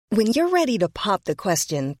When you're ready to pop the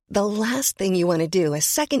question, the last thing you want to do is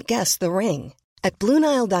second-guess the ring. At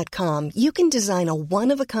BlueNile.com, you can design a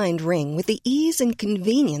one-of-a-kind ring with the ease and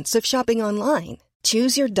convenience of shopping online.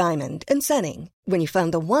 Choose your diamond and setting. When you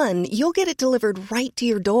find the one, you'll get it delivered right to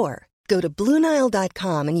your door. Go to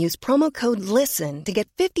BlueNile.com and use promo code LISTEN to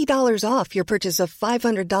get $50 off your purchase of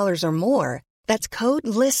 $500 or more. That's code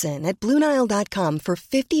LISTEN at BlueNile.com for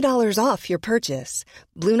 $50 off your purchase.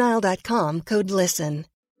 BlueNile.com, code LISTEN.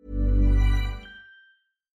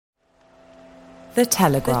 The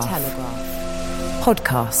Telegraph.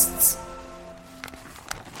 Podcasts.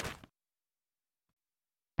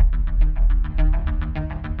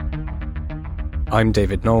 I'm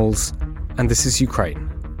David Knowles, and this is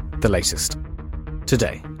Ukraine, the latest.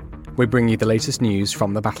 Today, we bring you the latest news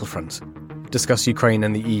from the battlefront, discuss Ukraine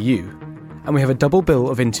and the EU, and we have a double bill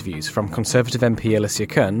of interviews from Conservative MP Alicia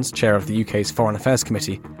Kearns, chair of the UK's Foreign Affairs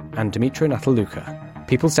Committee, and Dmytro Nataluka,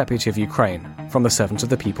 People's Deputy of Ukraine from the Servant of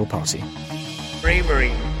the People Party.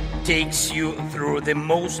 Bravery takes you through the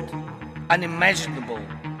most unimaginable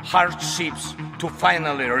hardships to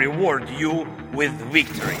finally reward you with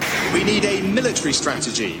victory. We need a military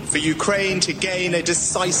strategy for Ukraine to gain a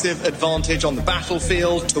decisive advantage on the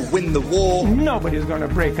battlefield, to win the war. Nobody's going to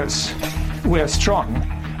break us. We're strong.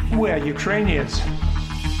 We're Ukrainians.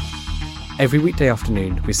 Every weekday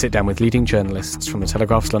afternoon, we sit down with leading journalists from the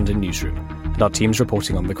Telegraph's London newsroom and our teams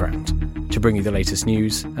reporting on the ground to bring you the latest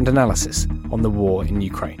news and analysis on the war in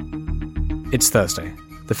Ukraine. It's Thursday,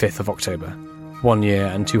 the 5th of October, 1 year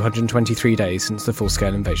and 223 days since the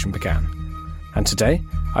full-scale invasion began. And today,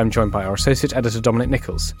 I'm joined by our Associate Editor Dominic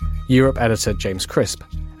Nicholls, Europe Editor James Crisp,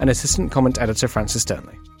 and Assistant Comment Editor Francis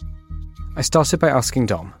Sternley. I started by asking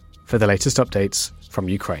Dom for the latest updates from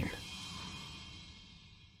Ukraine.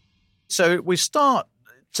 So we start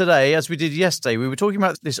today, as we did yesterday. We were talking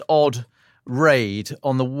about this odd raid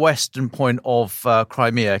on the western point of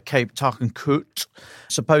Crimea, Cape Tarkhankut,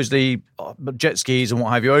 supposedly jet skis and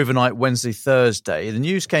what have you, overnight Wednesday, Thursday. The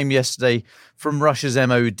news came yesterday from Russia's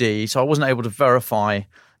MOD, so I wasn't able to verify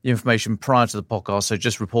the information prior to the podcast, so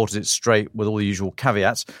just reported it straight with all the usual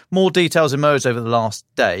caveats. More details emerged over the last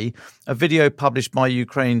day. A video published by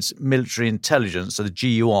Ukraine's military intelligence, so the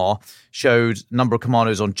GUR, showed a number of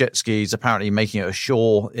commandos on jet skis apparently making it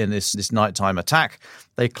ashore in this nighttime attack.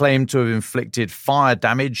 They claimed to have inflicted fire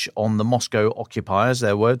damage on the Moscow occupiers,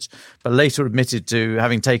 their words, but later admitted to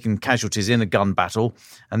having taken casualties in a gun battle,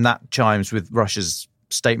 and that chimes with Russia's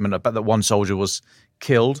statement about that one soldier was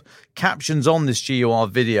killed. Captions on this GUR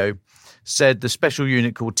video said the special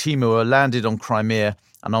unit called Timur landed on Crimea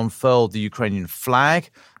and unfurled the Ukrainian flag.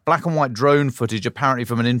 Black and white drone footage, apparently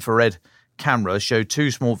from an infrared camera, showed two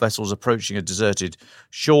small vessels approaching a deserted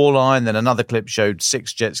shoreline. Then another clip showed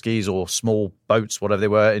 6 jet skis or small boats, whatever they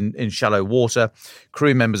were, in shallow water.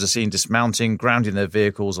 Crew members are seen dismounting, grounding their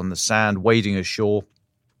vehicles on the sand, wading ashore.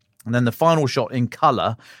 And then the final shot in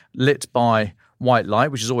colour, lit by white light,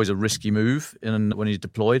 which is always a risky move when he's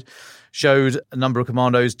deployed, showed a number of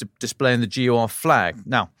commandos displaying the GUR flag.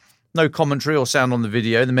 Now, no commentary or sound on the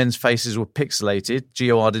video. The men's faces were pixelated.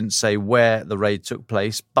 GUR didn't say where the raid took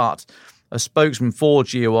place, but a spokesman for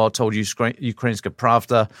GUR told Ukrainska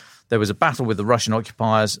Pravda there was a battle with the Russian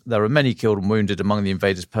occupiers. There are many killed and wounded among the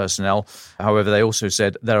invaders' personnel. However, they also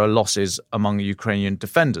said there are losses among Ukrainian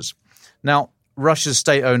defenders. Now, Russia's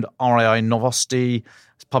state-owned RIA Novosti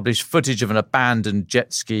published footage of an abandoned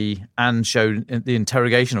jet ski and showed the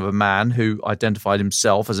interrogation of a man who identified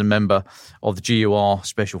himself as a member of the GUR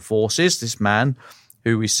Special Forces. This man,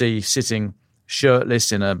 who we see sitting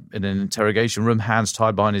shirtless in an interrogation room, hands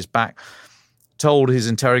tied behind his back, told his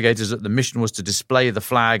interrogators that the mission was to display the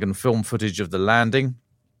flag and film footage of the landing.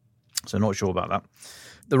 So not sure about that.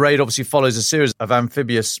 The raid obviously follows a series of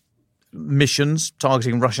amphibious missions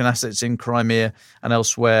targeting Russian assets in Crimea and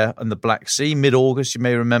elsewhere in the Black Sea. Mid-August, you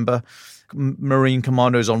may remember, Marine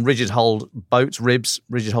commandos on rigid-hulled boats,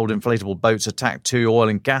 rigid-hulled inflatable boats, attacked 2 oil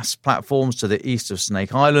and gas platforms to the east of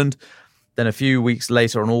Snake Island. Then a few weeks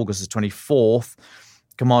later, on August the 24th,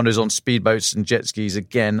 commandos on speedboats and jet skis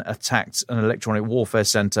again attacked an electronic warfare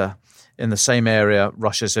centre in the same area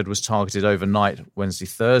Russia said was targeted overnight Wednesday,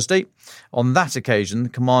 Thursday. On that occasion,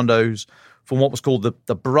 commandos from what was called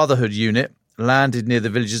the Brotherhood Unit landed near the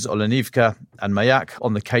villages Olenivka and Mayak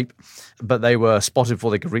on the Cape, but they were spotted before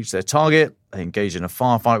they could reach their target. They engaged in a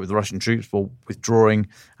firefight with the Russian troops while withdrawing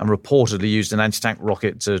and reportedly used an anti-tank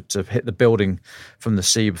rocket to hit the building from the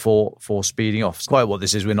sea before speeding off. Quite what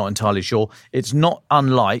this is, we're not entirely sure. It's not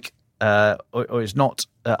unlike, or it's not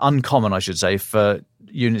uncommon, I should say, for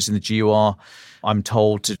units in the GUR I'm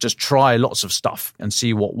told, to just try lots of stuff and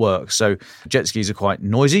see what works. So jet skis are quite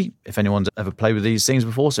noisy, if anyone's ever played with these things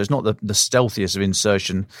before. So it's not the stealthiest of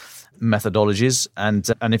insertion methodologies. And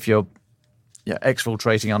if you're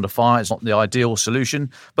exfiltrating under fire, it's not the ideal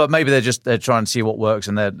solution. But maybe they're trying to see what works,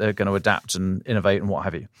 and they're going to adapt and innovate and what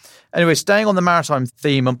have you. Anyway, staying on the maritime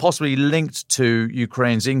theme and possibly linked to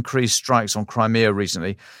Ukraine's increased strikes on Crimea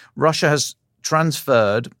recently, Russia has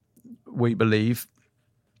transferred, we believe,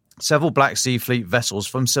 several Black Sea Fleet vessels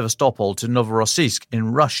from Sevastopol to Novorossiysk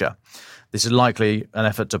in Russia. This is likely an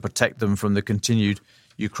effort to protect them from the continued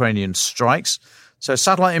Ukrainian strikes. So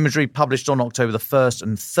satellite imagery published on October the 1st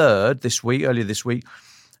and 3rd earlier this week,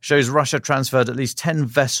 shows Russia transferred at least 10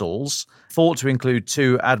 vessels, thought to include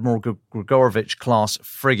 2 Admiral Grigorovich-class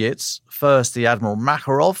frigates. First, the Admiral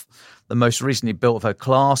Makarov, the most recently built of her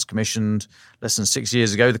class, commissioned less than 6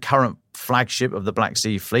 years ago, the current flagship of the Black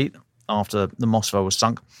Sea Fleet after the Moskva was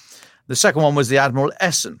sunk. The second one was the Admiral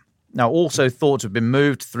Essen, now also thought to have been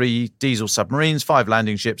moved, 3 diesel submarines, 5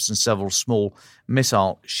 landing ships and several small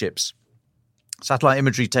missile ships. Satellite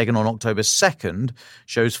imagery taken on October 2nd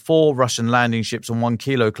shows 4 Russian landing ships and 1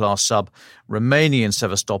 Kilo-class sub remaining in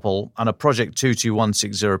Sevastopol and a Project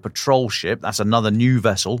 22160 patrol ship. That's another new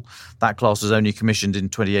vessel. That class was only commissioned in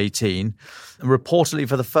 2018. And reportedly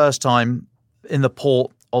for the first time in the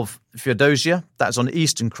port of Feodosia, that's on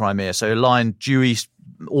eastern Crimea, so a line due east,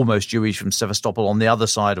 almost due east from Sevastopol on the other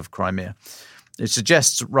side of Crimea. It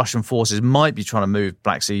suggests Russian forces might be trying to move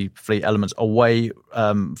Black Sea Fleet elements away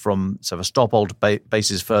from Sevastopol to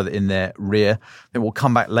bases further in their rear. Then we'll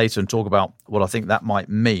come back later and talk about what I think that might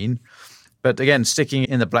mean. But again, sticking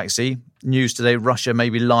in the Black Sea, news today, Russia may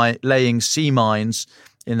be laying sea mines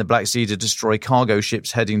in the Black Sea to destroy cargo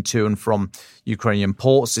ships heading to and from Ukrainian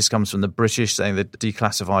ports. This comes from the British, saying that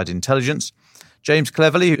declassified intelligence. James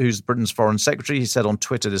Cleverly, who's Britain's Foreign Secretary, he said on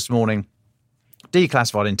Twitter this morning,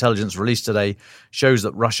 declassified intelligence released today shows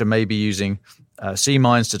that Russia may be using sea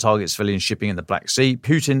mines to target civilian shipping in the Black Sea.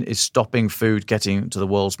 Putin is stopping food getting to the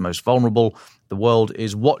world's most vulnerable. The world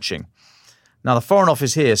is watching. Now, the Foreign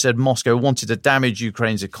Office here said Moscow wanted to damage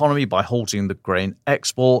Ukraine's economy by halting the grain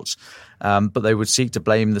exports, but they would seek to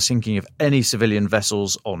blame the sinking of any civilian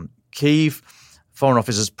vessels on Kyiv. Foreign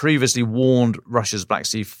Office has previously warned Russia's Black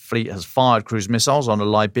Sea Fleet has fired cruise missiles on a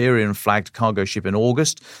Liberian-flagged cargo ship in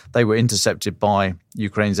August. They were intercepted by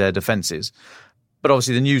Ukraine's air defences. But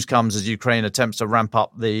obviously the news comes as Ukraine attempts to ramp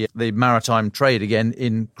up the maritime trade again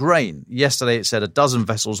in grain. Yesterday it said 12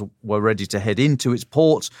 vessels were ready to head into its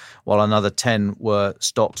ports, while another 10 were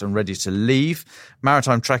stocked and ready to leave.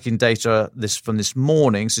 Maritime tracking data from this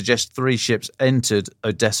morning suggests 3 ships entered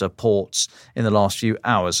Odessa ports in the last few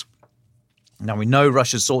hours. Now, we know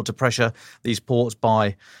Russia sought to pressure these ports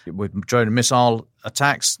with drone and missile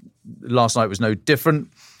attacks. Last night was no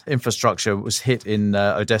different. Infrastructure was hit in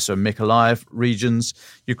Odessa and Mykolaiv regions.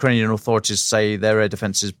 Ukrainian authorities say their air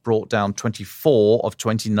defences brought down 24 of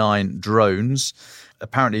 29 drones.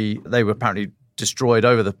 They were destroyed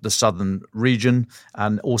over the southern region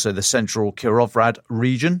and also the central Kirovrad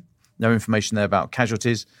region. No information there about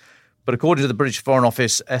casualties. But according to the British Foreign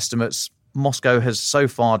Office estimates, Moscow has so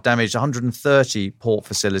far damaged 130 port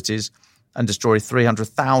facilities and destroyed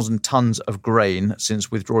 300,000 tons of grain since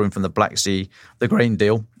withdrawing from the Black Sea, the grain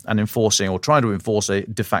deal, and trying to enforce a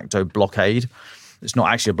de facto blockade. It's not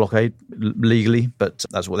actually a blockade legally, but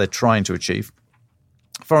that's what they're trying to achieve.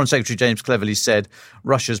 Foreign Secretary James Cleverly said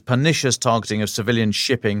Russia's pernicious targeting of civilian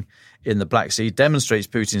shipping in the Black Sea demonstrates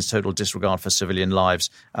Putin's total disregard for civilian lives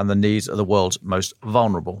and the needs of the world's most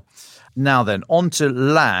vulnerable. Now then, on to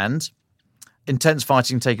land. Intense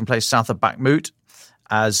fighting taking place south of Bakhmut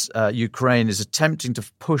as Ukraine is attempting to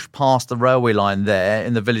push past the railway line there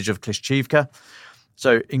in the village of Klishchivka.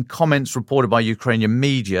 So in comments reported by Ukrainian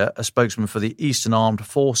media, a spokesman for the Eastern Armed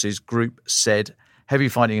Forces group said heavy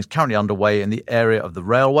fighting is currently underway in the area of the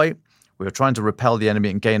railway. We are trying to repel the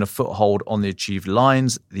enemy and gain a foothold on the achieved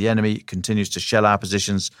lines. The enemy continues to shell our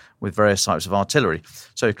positions with various types of artillery.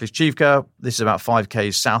 So Klishchivka, this is about 5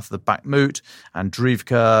 km south of the Bakhmut, and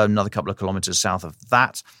Drivka, another couple of kilometres south of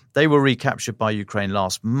that. They were recaptured by Ukraine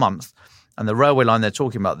last month. And the railway line they're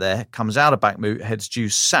talking about there comes out of Bakhmut, heads due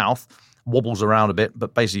south, wobbles around a bit,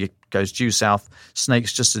 but basically goes due south,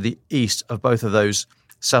 snakes just to the east of both of those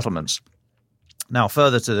settlements. Now,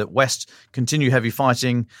 further to the west, continued heavy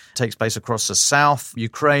fighting takes place across the south.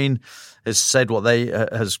 Ukraine has said what they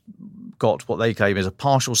claim is a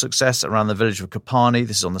partial success around the village of Kopani.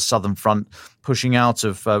 This is on the southern front, pushing out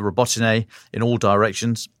of Robotine in all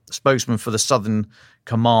directions. The spokesman for the Southern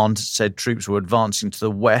Command said troops were advancing to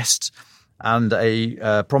the west, and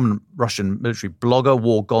a prominent Russian military blogger,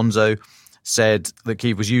 War Gonzo, said that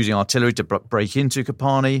Kyiv was using artillery to break into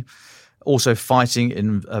Kopani, also fighting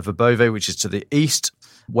in Verbove, which is to the east,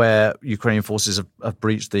 where Ukrainian forces have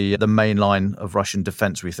breached the main line of Russian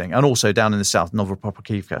defence, we think, and also down in the south,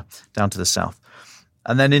 Novopokrovka, down to the south.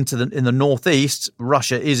 And then in the northeast,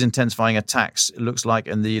 Russia is intensifying attacks, it looks like,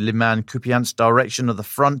 in the Liman-Kupiansk direction of the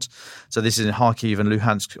front. So this is in Kharkiv and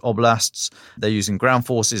Luhansk oblasts. They're using ground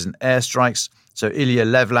forces and airstrikes. So Ilya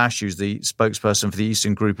Levlash, who's the spokesperson for the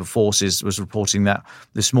Eastern Group of Forces, was reporting that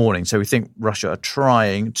this morning. So we think Russia are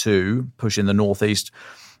trying to push in the northeast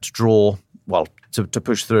to draw, well, to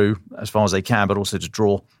push through as far as they can, but also to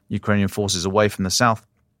draw Ukrainian forces away from the south.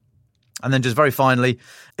 And then just very finally,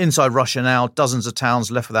 inside Russia now, dozens of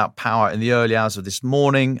towns left without power in the early hours of this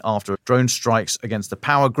morning after drone strikes against the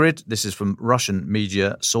power grid. This is from Russian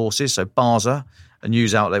media sources. So Baza, a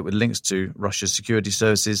news outlet with links to Russia's security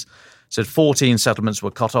services, said 14 settlements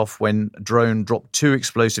were cut off when a drone dropped 2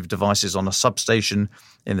 explosive devices on a substation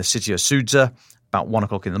in the city of Sudza about 1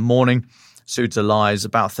 o'clock in the morning. Sudza lies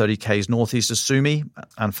about 30 k's northeast of Sumy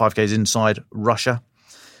and 5 k's inside Russia.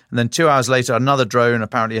 And then 2 hours later, another drone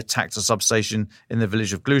apparently attacked a substation in the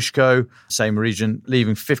village of Glushko, same region,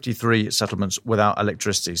 leaving 53 settlements without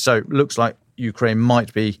electricity. So it looks like Ukraine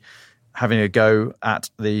might be having a go at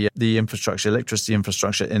the infrastructure, electricity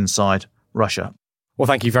infrastructure inside Russia. Well,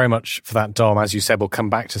 thank you very much for that, Dom. As you said, we'll come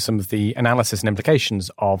back to some of the analysis and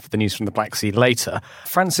implications of the news from the Black Sea later.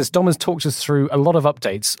 Francis, Dom has talked us through a lot of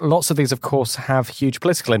updates. Lots of these, of course, have huge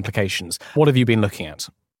political implications. What have you been looking at?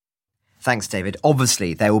 Thanks, David.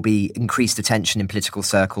 Obviously, there will be increased attention in political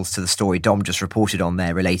circles to the story Dom just reported on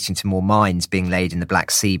there relating to more mines being laid in the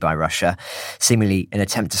Black Sea by Russia, seemingly an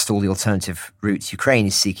attempt to stall the alternative routes Ukraine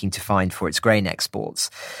is seeking to find for its grain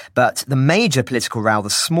exports. But the major political row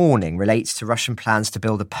this morning relates to Russian plans to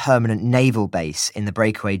build a permanent naval base in the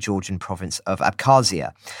breakaway Georgian province of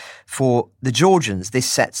Abkhazia. For the Georgians, this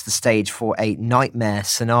sets the stage for a nightmare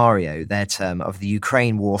scenario, their term, of the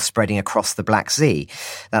Ukraine war spreading across the Black Sea.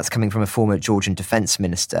 That's coming from a former Georgian defense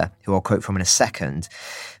minister, who I'll quote from in a second.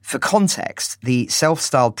 For context, the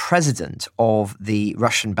self-styled president of the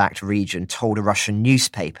Russian-backed region told a Russian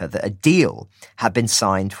newspaper that a deal had been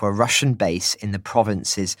signed for a Russian base in the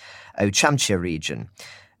province's Ochamchia region.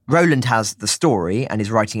 Roland has the story and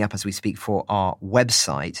is writing up as we speak for our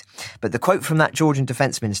website. But the quote from that Georgian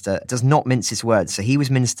defense minister does not mince his words. So he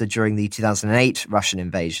was minister during the 2008 Russian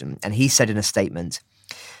invasion, and he said in a statement,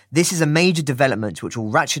 "This is a major development which will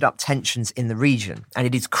ratchet up tensions in the region, and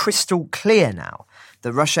it is crystal clear now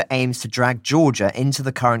that Russia aims to drag Georgia into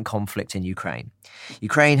the current conflict in Ukraine.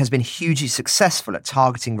 Ukraine has been hugely successful at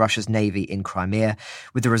targeting Russia's navy in Crimea,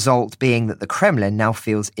 with the result being that the Kremlin now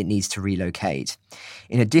feels it needs to relocate.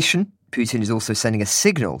 In addition, Putin is also sending a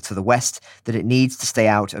signal to the West that it needs to stay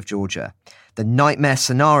out of Georgia. The nightmare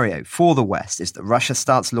scenario for the West is that Russia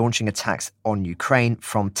starts launching attacks on Ukraine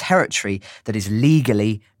from territory that is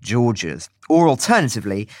legally Georgia's, or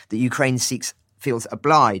alternatively, that Ukraine feels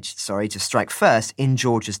obliged to strike first in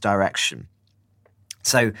Georgia's direction."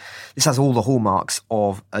 So this has all the hallmarks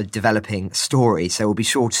of a developing story, so we'll be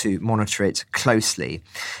sure to monitor it closely.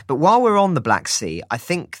 But while we're on the Black Sea, I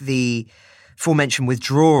think the aforementioned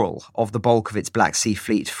withdrawal of the bulk of its Black Sea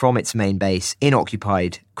fleet from its main base in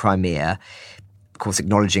occupied Crimea, of course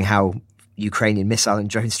acknowledging how Ukrainian missile and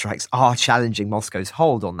drone strikes are challenging Moscow's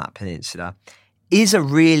hold on that peninsula, is a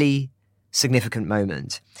really significant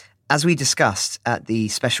moment. As we discussed at the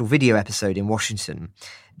special video episode in Washington,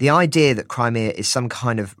 the idea that Crimea is some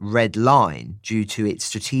kind of red line due to its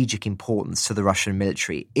strategic importance to the Russian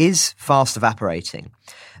military is fast evaporating.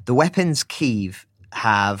 The weapons Kyiv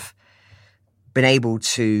have been able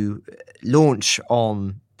to launch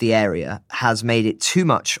on the area has made it too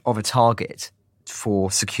much of a target for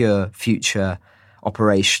secure future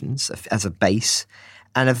operations as a base,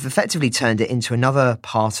 and have effectively turned it into another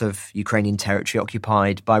part of Ukrainian territory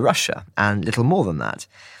occupied by Russia, and little more than that.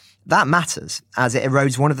 That matters, as it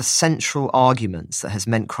erodes one of the central arguments that has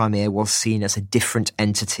meant Crimea was seen as a different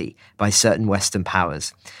entity by certain Western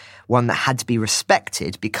powers, one that had to be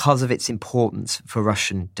respected because of its importance for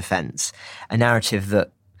Russian defence, a narrative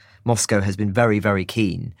that Moscow has been very, very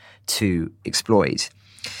keen to exploit.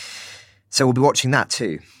 So we'll be watching that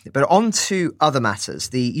too. But on to other matters.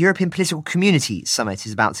 The European Political Community Summit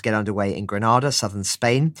is about to get underway in Granada, southern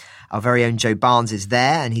Spain. Our very own Joe Barnes is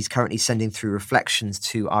there, and he's currently sending through reflections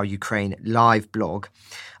to our Ukraine Live blog.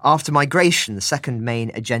 After migration, the second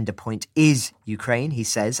main agenda point is Ukraine, he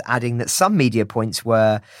says, adding that some media points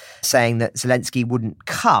were saying that Zelensky wouldn't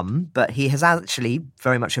come, but he has actually,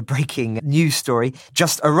 very much a breaking news story,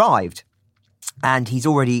 just arrived. And he's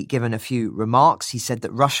already given a few remarks. He said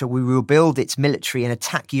that Russia will rebuild its military and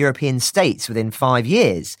attack European states within 5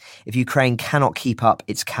 years if Ukraine cannot keep up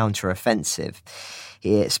its counter-offensive.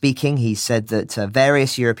 Speaking, he said that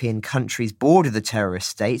various European countries border the terrorist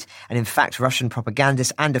state, and in fact, Russian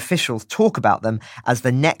propagandists and officials talk about them as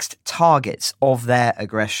the next targets of their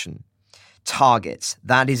aggression. Targets.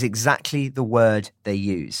 That is exactly the word they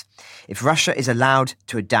use. If Russia is allowed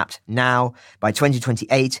to adapt now, by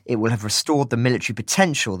 2028, it will have restored the military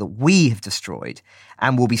potential that we have destroyed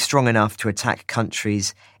and will be strong enough to attack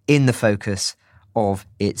countries in the focus of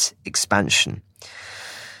its expansion.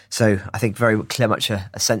 So I think very clear, much a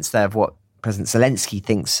sense there of what President Zelensky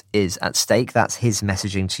thinks is at stake. That's his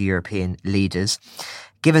messaging to European leaders.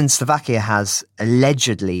 Given Slovakia has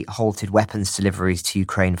allegedly halted weapons deliveries to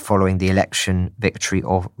Ukraine following the election victory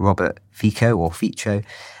of Robert Fico,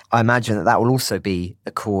 I imagine that will also be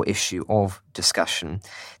a core issue of discussion.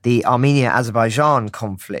 The Armenia-Azerbaijan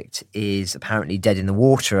conflict is apparently dead in the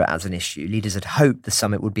water as an issue. Leaders had hoped the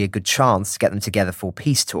summit would be a good chance to get them together for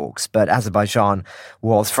peace talks, but Azerbaijan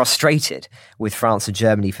was frustrated with France and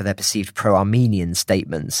Germany for their perceived pro-Armenian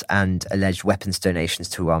statements and alleged weapons donations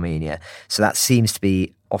to Armenia. So that seems to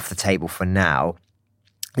be off the table for now.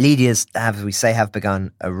 Leaders, as we say, have begun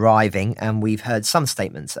arriving, and we've heard some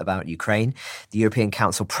statements about Ukraine. The European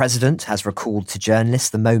Council president has recalled to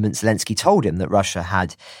journalists the moment Zelensky told him that Russia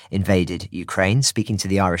had invaded Ukraine. Speaking to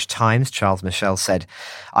the Irish Times, Charles Michel said,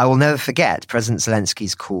 "I will never forget President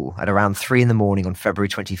Zelensky's call at around 3 a.m. on February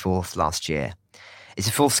 24th last year. It's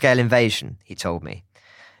a full-scale invasion," he told me.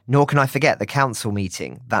 Nor can I forget the council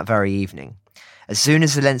meeting that very evening. As soon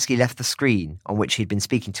as Zelensky left the screen on which he'd been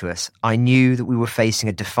speaking to us, I knew that we were facing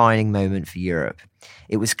a defining moment for Europe.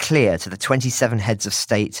 It was clear to the 27 heads of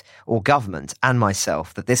state or government and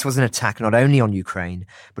myself that this was an attack not only on Ukraine,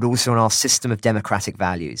 but also on our system of democratic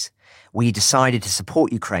values. We decided to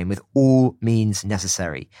support Ukraine with all means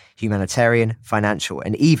necessary, humanitarian, financial,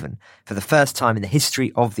 and even, for the first time in the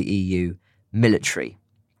history of the EU, military.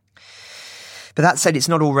 But that said, it's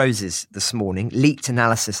not all roses this morning. Leaked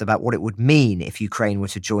analysis about what it would mean if Ukraine were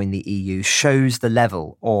to join the EU shows the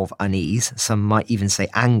level of unease, some might even say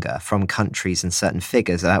anger, from countries and certain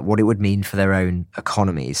figures about what it would mean for their own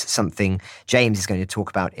economies, something James is going to talk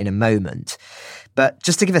about in a moment. But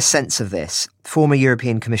just to give a sense of this, former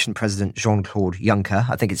European Commission President Jean-Claude Juncker,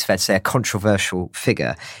 I think it's fair to say a controversial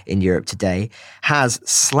figure in Europe today, has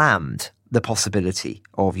slammed the possibility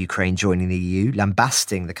of Ukraine joining the EU,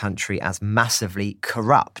 lambasting the country as massively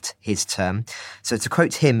corrupt, his term. So to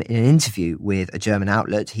quote him in an interview with a German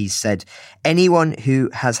outlet, he said, "Anyone who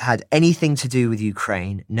has had anything to do with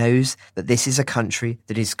Ukraine knows that this is a country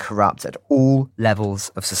that is corrupt at all levels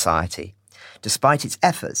of society. Despite its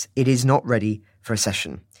efforts, it is not ready for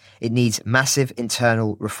accession. It needs massive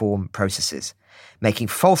internal reform processes. Making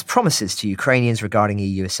false promises to Ukrainians regarding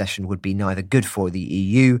EU accession would be neither good for the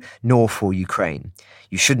EU nor for Ukraine.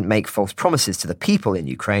 You shouldn't make false promises to the people in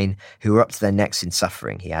Ukraine who are up to their necks in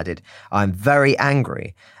suffering," he added. "I'm very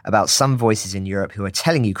angry about some voices in Europe who are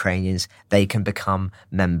telling Ukrainians they can become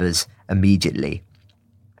members immediately."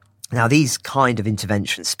 Now, these kind of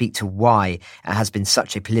interventions speak to why it has been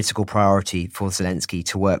such a political priority for Zelensky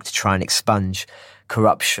to work to try and expunge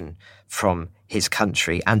corruption from his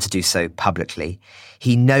country and to do so publicly.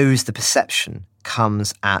 He knows the perception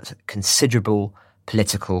comes at considerable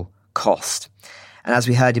political cost. And as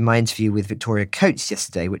we heard in my interview with Victoria Coates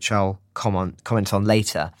yesterday, which I'll comment on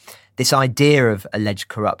later, this idea of alleged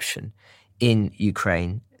corruption in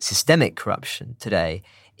Ukraine, systemic corruption today,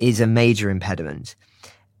 is a major impediment.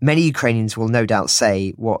 Many Ukrainians will no doubt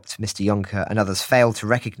say what Mr. Juncker and others fail to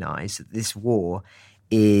recognise, that this war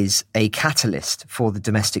is a catalyst for the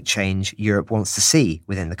domestic change Europe wants to see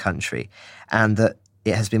within the country, and that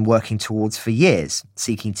it has been working towards for years,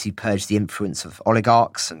 seeking to purge the influence of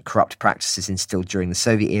oligarchs and corrupt practices instilled during the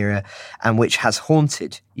Soviet era, and which has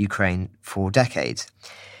haunted Ukraine for decades.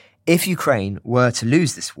 If Ukraine were to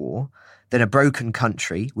lose this war, then a broken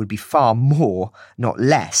country would be far more, not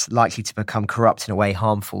less, likely to become corrupt in a way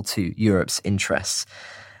harmful to Europe's interests,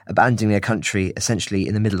 abandoning a country essentially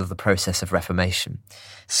in the middle of the process of reformation.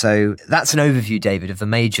 So that's an overview, David, of the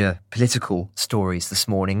major political stories this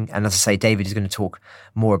morning. And as I say, David is going to talk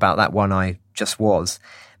more about that one I just was.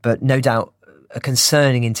 But no doubt a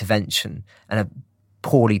concerning intervention and a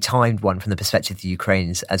poorly timed one from the perspective of the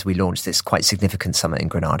Ukrainians as we launch this quite significant summit in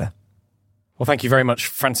Granada. Well, thank you very much,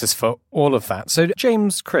 Francis, for all of that. So,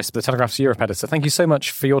 James Crisp, the Telegraph's Europe editor, thank you so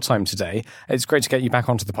much for your time today. It's great to get you back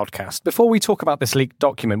onto the podcast. Before we talk about this leaked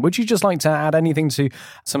document, would you just like to add anything to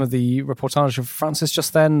some of the reportage of Francis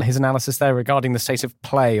just then, his analysis there regarding the state of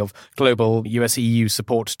play of global US-EU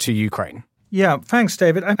support to Ukraine? Yeah, thanks,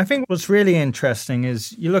 David. I think what's really interesting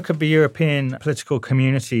is you look at the European Political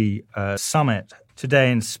Community Summit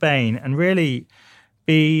today in Spain, and really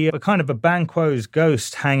the kind of a Banquo's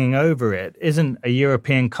ghost hanging over it isn't a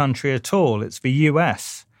European country at all. It's the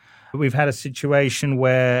US. We've had a situation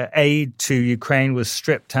where aid to Ukraine was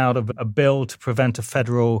stripped out of a bill to prevent a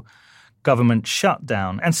federal government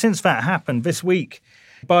shutdown. And since that happened this week,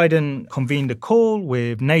 Biden convened a call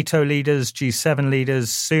with NATO leaders, G7 leaders,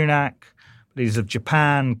 Sunak, leaders of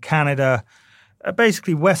Japan, Canada,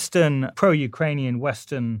 basically Western, pro-Ukrainian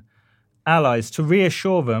Western allies, to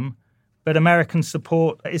reassure them that American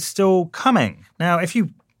support is still coming. Now, if you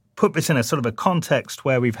put this in a sort of a context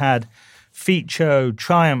where we've had Fico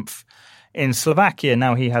triumph in Slovakia,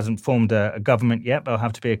 now he hasn't formed a government yet, there'll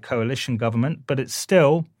have to be a coalition government, but it's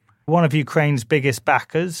still one of Ukraine's biggest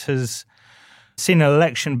backers, has seen an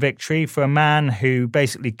election victory for a man who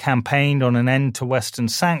basically campaigned on an end to Western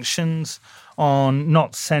sanctions, on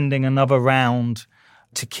not sending another round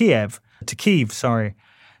to Kyiv.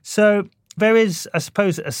 So there is, I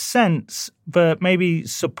suppose, a sense that maybe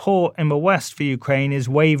support in the West for Ukraine is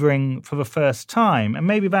wavering for the first time. And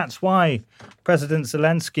maybe that's why President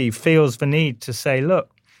Zelensky feels the need to say,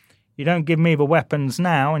 look, you don't give me the weapons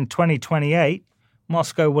now, in 2028,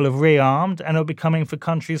 Moscow will have rearmed and it'll be coming for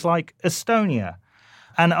countries like Estonia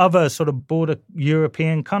and other sort of border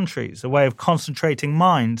European countries, a way of concentrating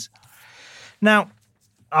minds. Now,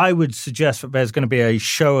 I would suggest that there's going to be a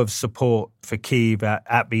show of support for Kyiv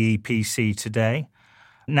at the EPC today.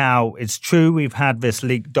 Now, it's true we've had this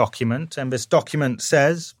leaked document, and this document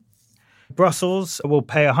says Brussels will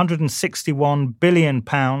pay £161 billion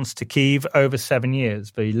to Kyiv over 7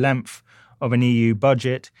 years, the length of an EU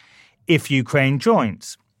budget, if Ukraine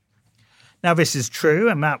joins. Now, this is true,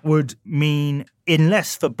 and that would mean,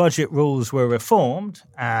 unless the budget rules were reformed,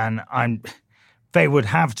 and they would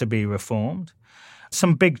have to be reformed,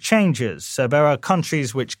 some big changes. So there are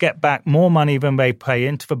countries which get back more money than they pay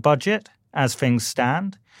into the budget as things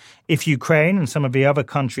stand. If Ukraine and some of the other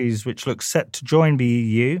countries which look set to join the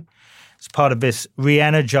EU, as part of this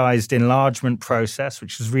re-energized enlargement process,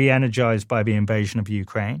 which was re-energized by the invasion of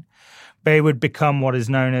Ukraine, they would become what is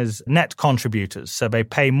known as net contributors. So they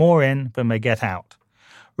pay more in than they get out,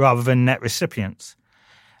 rather than net recipients.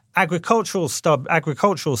 Agricultural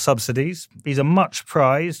subsidies, these are much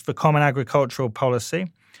prized for common agricultural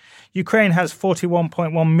policy. Ukraine has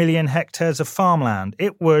 41.1 million hectares of farmland.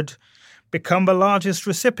 It would become the largest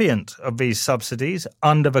recipient of these subsidies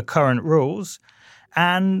under the current rules,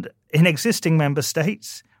 and in existing member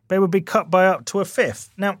states, they would be cut by up to a fifth.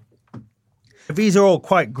 Now, these are all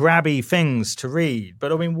quite grabby things to read,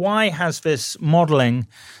 but I mean, why has this modelling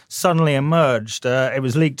suddenly emerged? It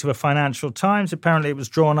was leaked to the Financial Times. Apparently, it was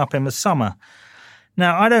drawn up in the summer.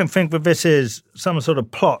 Now, I don't think that this is some sort of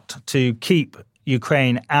plot to keep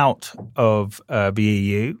Ukraine out of the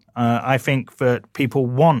EU. I think that people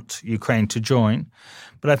want Ukraine to join,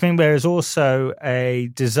 but I think there is also a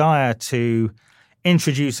desire to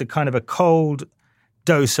introduce a kind of a cold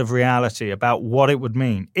dose of reality about what it would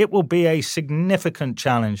mean. It will be a significant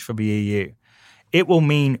challenge for the EU. It will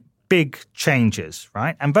mean big changes,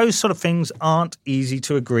 right? And those sort of things aren't easy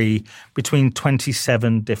to agree between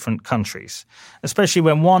 27 different countries, especially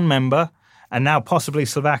when one member, and now possibly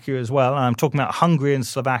Slovakia as well, and I'm talking about Hungary and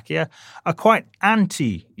Slovakia, are quite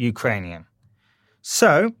anti-Ukrainian.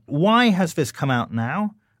 So why has this come out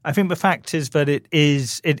now? I think the fact is that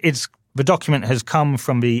the document has come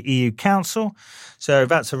from the EU Council, so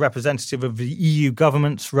that's a representative of the EU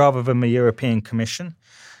governments rather than the European Commission.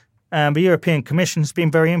 The European Commission has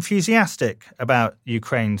been very enthusiastic about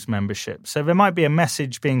Ukraine's membership. So there might be a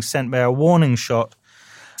message being sent there, a warning shot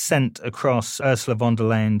sent across Ursula von der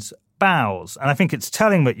Leyen's bows. And I think it's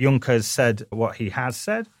telling that Juncker has said what he has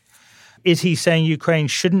said. Is he saying Ukraine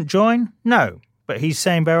shouldn't join? No, but he's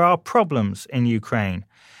saying there are problems in Ukraine.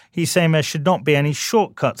 He's saying there should not be any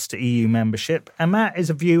shortcuts to EU membership, and that is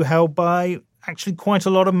a view held by actually quite a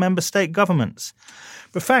lot of member state governments.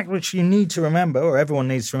 The fact which you need to remember, or everyone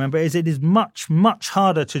needs to remember, is it is much, much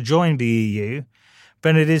harder to join the EU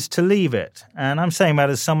than it is to leave it. And I'm saying that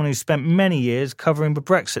as someone who spent many years covering the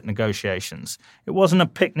Brexit negotiations. It wasn't a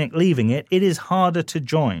picnic leaving it. It is harder to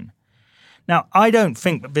join. Now, I don't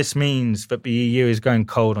think that this means that the EU is going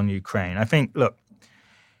cold on Ukraine. I think, look,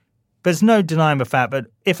 there's no denying the fact that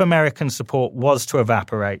if American support was to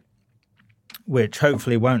evaporate, which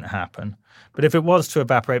hopefully won't happen, but if it was to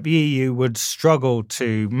evaporate, the EU would struggle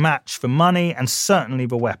to match the money and certainly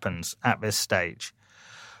the weapons at this stage.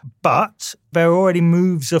 But there are already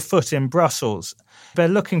moves afoot in Brussels. They're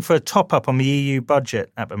looking for a top-up on the EU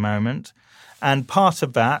budget at the moment, and part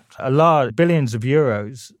of that, a large billions of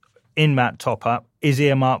euros in that top-up is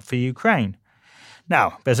earmarked for Ukraine. Now,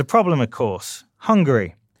 there's a problem, of course,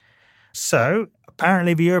 Hungary. So,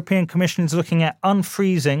 apparently the European Commission is looking at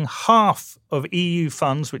unfreezing half of EU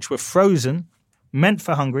funds which were frozen, meant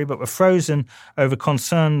for Hungary, but were frozen over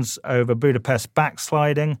concerns over Budapest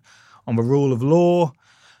backsliding on the rule of law,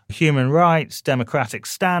 human rights, democratic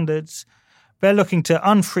standards. They're looking to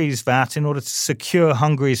unfreeze that in order to secure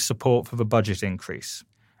Hungary's support for the budget increase.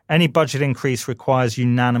 Any budget increase requires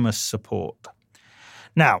unanimous support.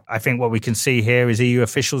 Now, I think what we can see here is EU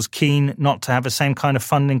officials keen not to have the same kind of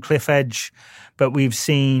funding cliff edge that we've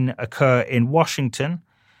seen occur in Washington.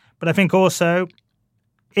 But I think also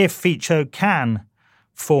if Fico can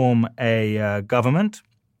form a government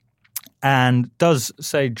and does,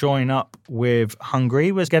 say, join up with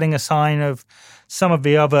Hungary, was getting a sign of some of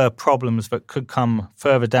the other problems that could come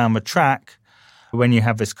further down the track when you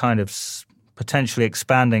have this kind of potentially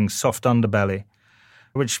expanding soft underbelly,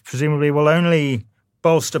 which presumably will only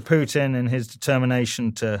bolster Putin in his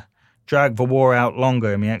determination to drag the war out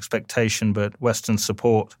longer in the expectation that Western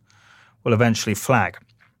support will eventually flag.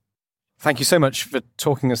 Thank you so much for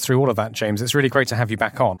talking us through all of that, James. It's really great to have you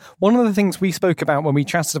back on. One of the things we spoke about when we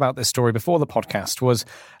chatted about this story before the podcast was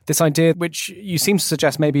this idea, which you seem to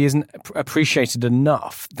suggest maybe isn't appreciated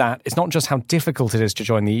enough, that it's not just how difficult it is to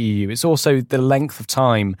join the EU, it's also the length of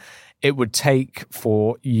time it would take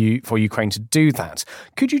for Ukraine to do that.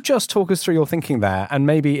 Could you just talk us through your thinking there? And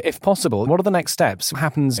maybe, if possible, what are the next steps? What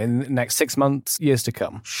happens in the next 6 months, years to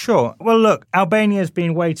come? Sure. Well, look, Albania's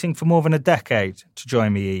been waiting for more than a decade to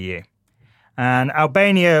join the EU. And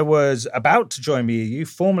Albania was about to join the EU,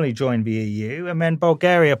 formally join the EU, and then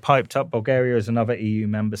Bulgaria piped up. Bulgaria is another EU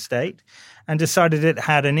member state, and decided it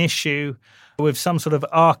had an issue with some sort of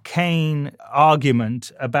arcane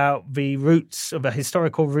argument about the roots of the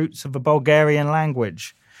historical roots of the Bulgarian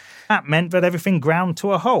language. That meant that everything ground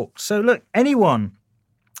to a halt. So look,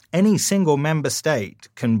 any single member state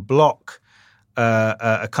can block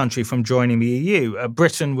a country from joining the EU.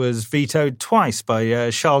 Britain was vetoed twice by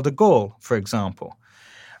Charles de Gaulle, for example.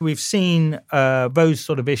 We've seen those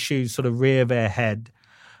sort of issues sort of rear their head.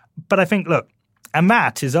 But I think, look, and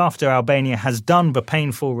that is after Albania has done the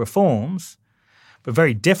painful reforms, the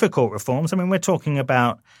very difficult reforms. I mean, we're talking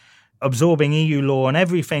about absorbing EU law on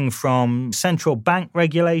everything from central bank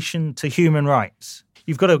regulation to human rights.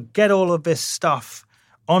 You've got to get all of this stuff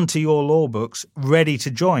onto your law books, ready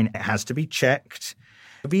to join. It has to be checked.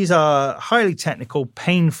 These are highly technical,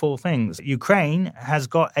 painful things. Ukraine has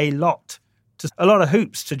got a lot of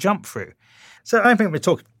hoops to jump through. So I think we're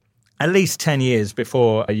talking at least 10 years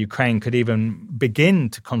before Ukraine could even begin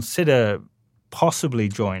to consider possibly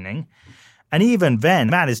joining. And even then,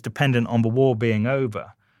 that is dependent on the war being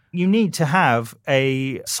over. You need to have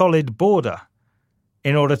a solid border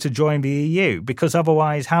in order to join the EU, because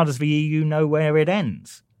otherwise, how does the EU know where it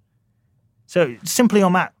ends? So simply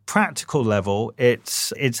on that practical level,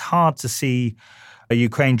 it's hard to see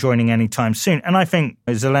Ukraine joining anytime soon. And I think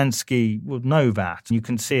Zelensky would know that. You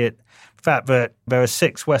can see it, the fact that there are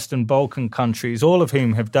 6 Western Balkan countries, all of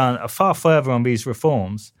whom have done far further on these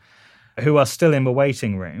reforms, who are still in the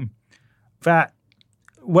waiting room. That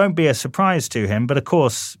won't be a surprise to him, but of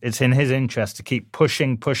course it's in his interest to keep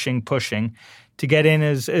pushing to get in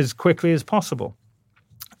as quickly as possible.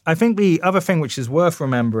 I think the other thing which is worth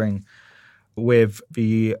remembering with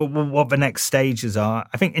what the next stages are,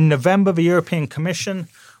 I think in November the European Commission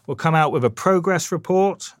will come out with a progress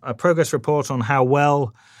report on how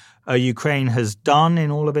well Ukraine has done in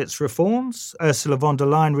all of its reforms. Ursula von der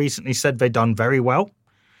Leyen recently said they've done very well.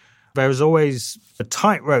 There's always a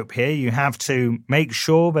tightrope here. You have to make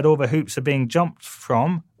sure that all the hoops are being jumped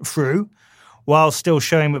through, while still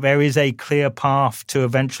showing that there is a clear path to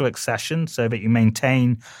eventual accession so that you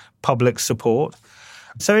maintain public support.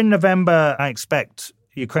 So in November, I expect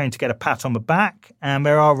Ukraine to get a pat on the back, and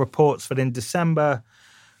there are reports that in December,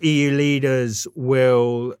 EU leaders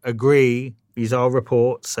will agree. These are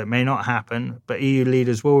reports, so it may not happen, but EU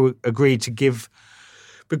leaders will agree to give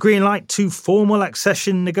the green light to formal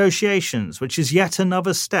accession negotiations, which is yet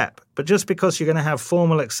another step. But just because you're going to have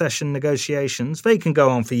formal accession negotiations, they can go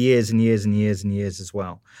on for years and years and years and years as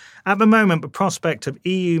well. At the moment, the prospect of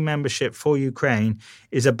EU membership for Ukraine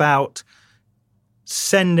is about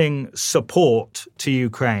sending support to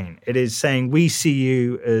Ukraine. It is saying we see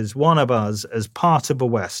you as one of us, as part of the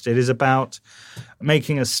West. It is about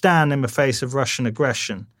making a stand in the face of Russian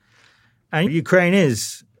aggression. And Ukraine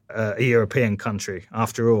is a European country,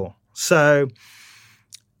 after all. So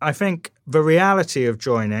I think the reality of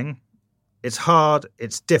joining, it's hard,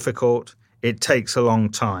 it's difficult, it takes a long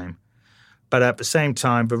time. But at the same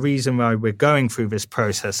time, the reason why we're going through this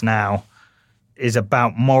process now is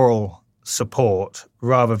about moral support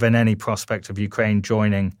rather than any prospect of Ukraine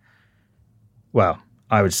joining, well,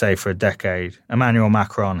 I would say for a decade. Emmanuel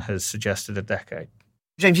Macron has suggested a decade.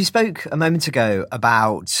 James, you spoke a moment ago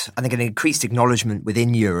about, I think, an increased acknowledgement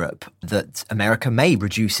within Europe that America may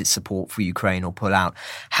reduce its support for Ukraine or pull out.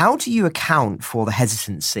 How do you account for the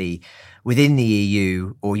hesitancy within the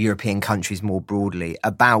EU or European countries more broadly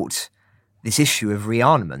about this issue of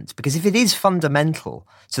rearmament? Because if it is fundamental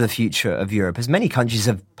to the future of Europe, as many countries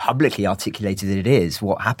have publicly articulated that it is,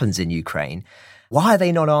 what happens in Ukraine, why are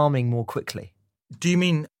they not arming more quickly? Do you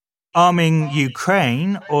mean arming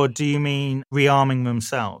Ukraine, or do you mean rearming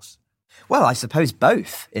themselves? Well, I suppose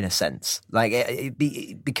both, in a sense,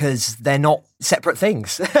 because they're not separate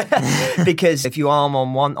things. Because if you arm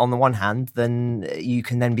on the one hand, then you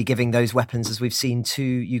can then be giving those weapons, as we've seen, to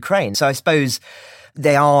Ukraine. So I suppose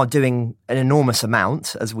they are doing an enormous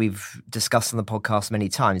amount, as we've discussed on the podcast many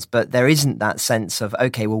times, but there isn't that sense of,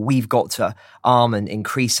 okay, well, we've got to arm and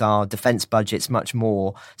increase our defence budgets much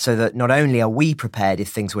more so that not only are we prepared if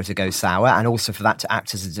things were to go sour, and also for that to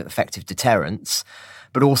act as an effective deterrence,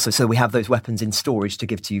 but also so we have those weapons in storage to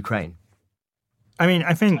give to Ukraine. I mean,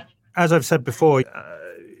 I think, as I've said before,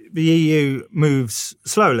 the EU moves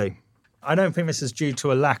slowly. I don't think this is due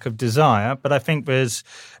to a lack of desire, but I think there's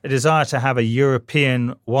a desire to have a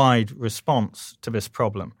European-wide response to this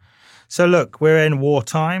problem. So look, we're in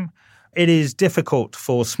wartime. It is difficult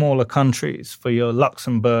for smaller countries, for your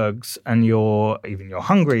Luxembourgs and even your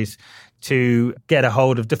Hungaries, to get a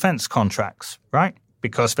hold of defence contracts, right?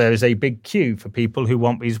 Because there is a big queue for people who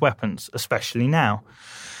want these weapons, especially now.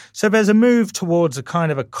 So there's a move towards a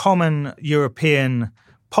kind of a common European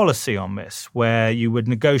policy on this, where you would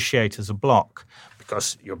negotiate as a bloc,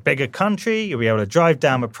 because you're a bigger country, you'll be able to drive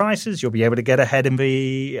down the prices, you'll be able to get ahead of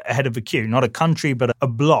the queue, not a country, but a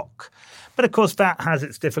bloc. But of course, that has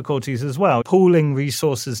its difficulties as well. Pooling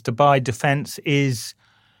resources to buy defence there's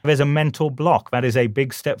a mental block. That is a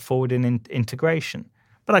big step forward in integration.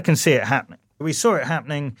 But I can see it happening. We saw it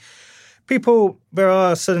happening. There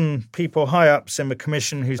are certain people high-ups in the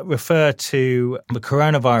Commission who refer to the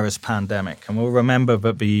coronavirus pandemic, and we'll remember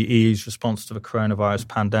that the EU's response to the coronavirus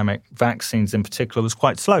pandemic, vaccines in particular, was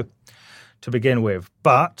quite slow to begin with.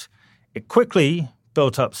 But it quickly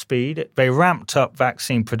built up speed. They ramped up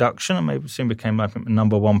vaccine production and maybe soon became, I think, the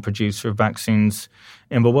number one producer of vaccines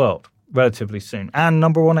in the world relatively soon, and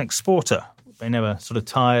number one exporter. They never sort of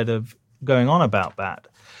tired of going on about that.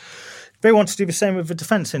 They want to do the same with the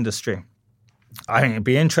defence industry. I think it'd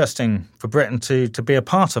be interesting for Britain to be a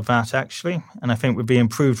part of that, actually. And I think with the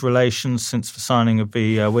improved relations since the signing of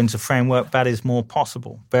the Windsor Framework, that is more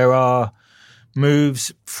possible. There are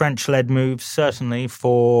moves, French-led moves, certainly,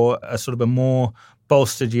 for a sort of a more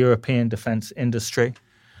bolstered European defence industry.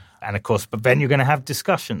 And of course, but then you're going to have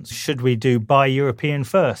discussions. Should we do buy European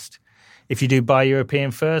first? If you do buy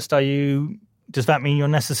European first, does that mean you're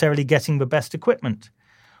necessarily getting the best equipment?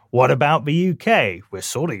 What about the UK? We're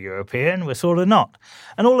sort of European, we're sort of not.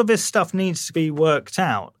 And all of this stuff needs to be worked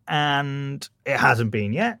out, and it hasn't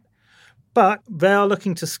been yet. But they are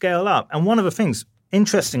looking to scale up. And one of the things,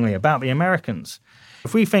 interestingly, about the Americans,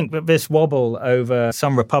 if we think that this wobble over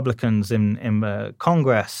some Republicans in the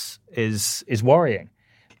Congress is worrying,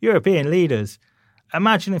 European leaders,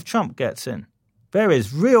 imagine if Trump gets in. There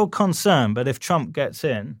is real concern that if Trump gets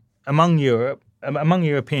in among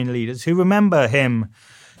European leaders who remember him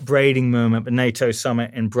braiding them at the NATO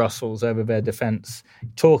summit in Brussels over their defence,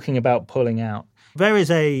 talking about pulling out.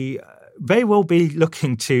 They will be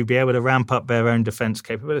looking to be able to ramp up their own defence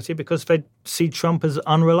capability because they see Trump as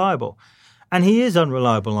unreliable. And he is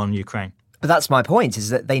unreliable on Ukraine. But that's my point, is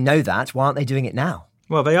that they know that. Why aren't they doing it now?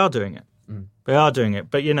 Well, they are doing it. They are doing it.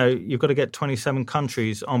 But, you've got to get 27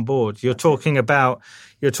 countries on board. You're talking about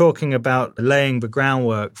laying the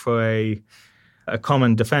groundwork for a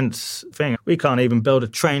common defence thing. We can't even build a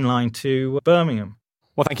train line to Birmingham.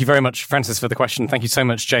 Well, thank you very much, Francis, for the question. Thank you so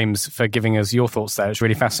much, James, for giving us your thoughts there. It's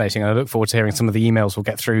really fascinating. And I look forward to hearing some of the emails we'll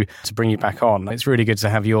get through to bring you back on. It's really good to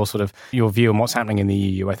have your view on what's happening in the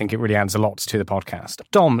EU. I think it really adds a lot to the podcast.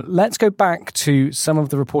 Dom, let's go back to some of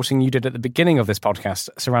the reporting you did at the beginning of this podcast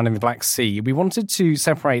surrounding the Black Sea. We wanted to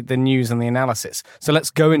separate the news and the analysis. So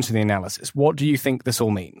let's go into the analysis. What do you think this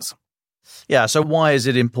all means? Yeah, so why is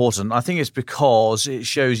it important? I think it's because it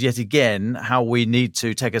shows yet again how we need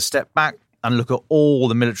to take a step back and look at all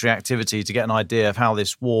the military activity to get an idea of how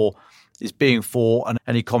this war is being fought and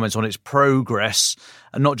any comments on its progress,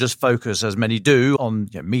 and not just focus, as many do, on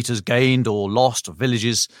meters gained or lost or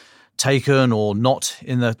villages taken or not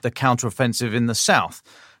in the counteroffensive in the south.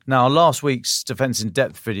 Now, last week's Defence in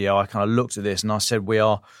Depth video, I kind of looked at this and I said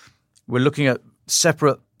we're looking at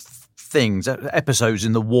separate things, episodes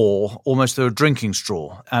in the war, almost through a drinking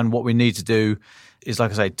straw. And what we need to do is,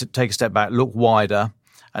 like I say, to take a step back, look wider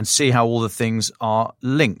and see how all the things are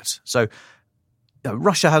linked. So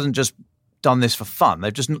Russia hasn't just done this for fun.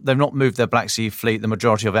 They've not moved their Black Sea fleet, the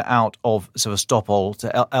majority of it, out of Sevastopol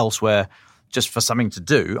to elsewhere just for something to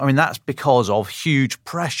do. I mean, that's because of huge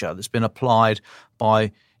pressure that's been applied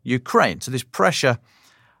by Ukraine. So this pressure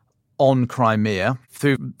on Crimea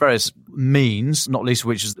through various means, not least of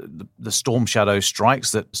which is the Storm Shadow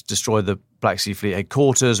strikes that destroyed the Black Sea Fleet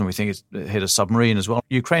headquarters, and we think it hit a submarine as well.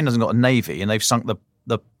 Ukraine hasn't got a navy, and they've sunk the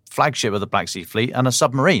flagship of the Black Sea Fleet and a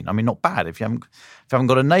submarine. I mean, not bad if you haven't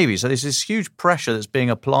got a navy. So there's this huge pressure that's being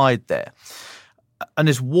applied there. And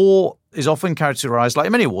this war is often characterized,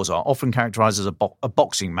 like many wars are, often characterized as a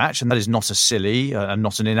boxing match. And that is not a silly and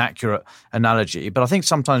not an inaccurate analogy. But I think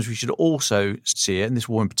sometimes we should also see it, in this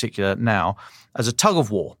war in particular now, as a tug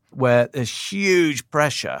of war, where there's huge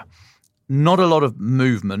pressure, not a lot of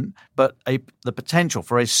movement, but the potential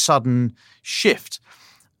for a sudden shift.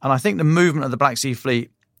 And I think the movement of the Black Sea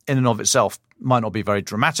Fleet in and of itself might not be very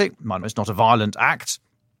dramatic. It's not a violent act.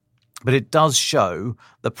 But it does show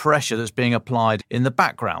the pressure that's being applied in the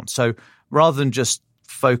background. So rather than just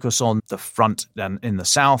focus on the front and in the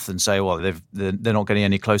south and say, well, they're not getting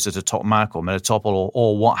any closer to Tokmak or Melitopol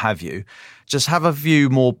or what have you, just have a view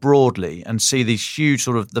more broadly and see these huge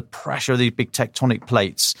sort of the pressure of these big tectonic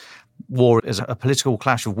plates. War is a political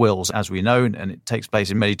clash of wills, as we know, and it takes place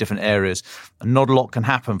in many different areas. And not a lot can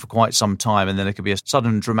happen for quite some time, and then there could be a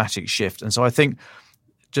sudden dramatic shift. And so I think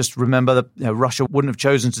just remember that Russia wouldn't have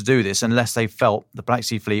chosen to do this unless they felt the Black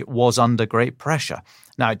Sea Fleet was under great pressure.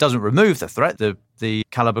 Now, it doesn't remove the threat. The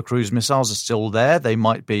Kalibr cruise missiles are still there. They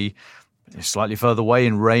might be slightly further away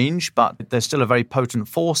in range, but there's still a very potent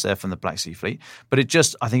force there from the Black Sea Fleet. But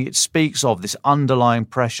I think it speaks of this underlying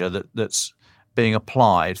pressure that's being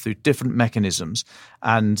applied through different mechanisms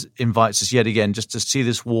and invites us yet again just to see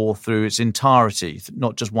this war through its entirety,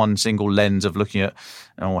 not just one single lens of looking at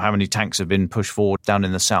how many tanks have been pushed forward down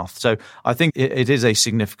in the south. So I think it is a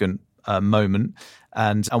significant moment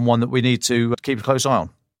and one that we need to keep a close eye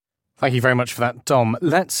on. Thank you very much for that, Dom.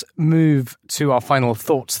 Let's move to our final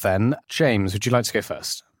thoughts then. James, would you like to go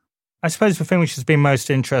first? I suppose the thing which has been most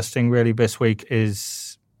interesting really this week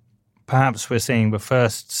is perhaps we're seeing the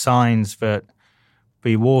first signs that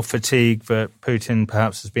the war fatigue that Putin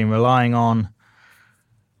perhaps has been relying on.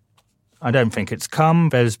 I don't think it's come.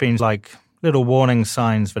 There's been little warning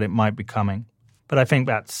signs that it might be coming. But I think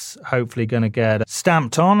that's hopefully going to get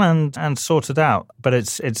stamped on and sorted out. But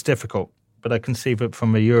it's difficult. But I can see that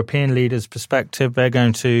from a European leader's perspective, they're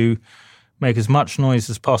going to make as much noise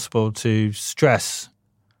as possible to stress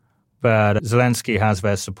that Zelensky has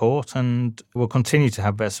their support and will continue to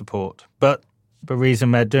have their support. But the reason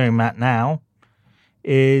they're doing that now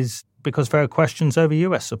is because there are questions over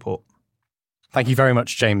US support. Thank you very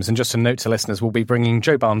much, James. And just a note to listeners, we'll be bringing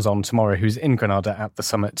Joe Barnes on tomorrow, who's in Granada at the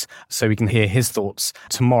summit, so we can hear his thoughts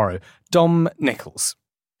tomorrow. Dom Nichols.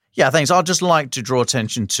 Yeah, thanks. I'd just like to draw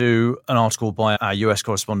attention to an article by our US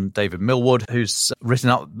correspondent, David Millward, who's written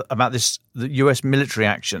up about the US military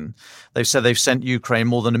action. They've said they've sent Ukraine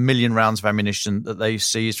more than 1 million rounds of ammunition that they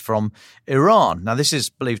seized from Iran. Now, this is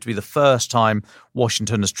believed to be the first time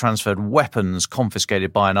Washington has transferred weapons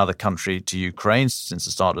confiscated by another country to Ukraine since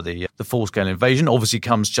the start of the full-scale invasion. Obviously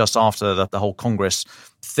comes just after the whole Congress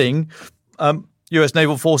thing. US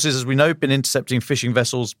naval forces, as we know, have been intercepting fishing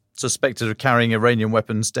vessels suspected of carrying Iranian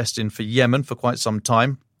weapons destined for Yemen for quite some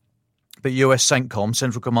time. But US CENTCOM,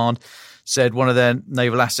 Central Command, said one of their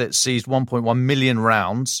naval assets seized 1.1 million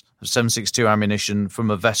rounds of 7.62 ammunition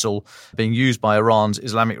from a vessel being used by Iran's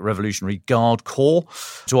Islamic Revolutionary Guard Corps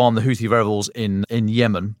to arm the Houthi rebels in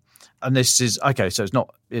Yemen. And this is, okay, so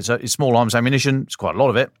it's small arms ammunition. It's quite a lot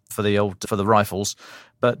of it for the rifles.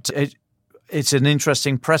 But it's an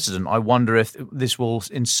interesting precedent. I wonder if this will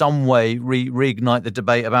in some way reignite the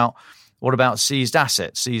debate about what about seized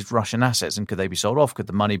assets, seized Russian assets, and could they be sold off? Could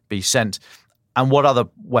the money be sent? And what other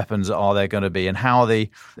weapons are there going to be? And how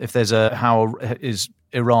is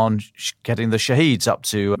Iran getting the Shaheeds up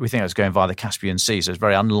to? We think it's going via the Caspian Sea, so it's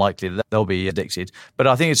very unlikely that they'll be addicted. But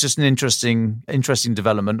I think it's just an interesting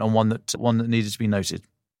development and one that needed to be noted.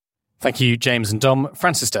 Thank you, James and Dom.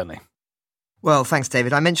 Francis Sternley. Well, thanks,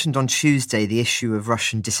 David. I mentioned on Tuesday the issue of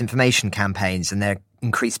Russian disinformation campaigns and their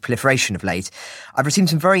increased proliferation of late. I've received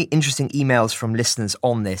some very interesting emails from listeners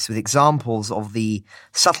on this with examples of the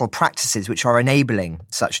subtle practices which are enabling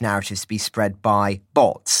such narratives to be spread by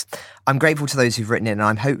bots. I'm grateful to those who've written it, and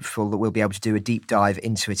I'm hopeful that we'll be able to do a deep dive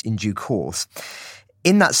into it in due course.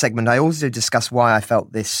 In that segment, I also discussed why I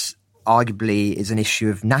felt this arguably is an issue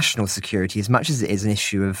of national security as much as it is an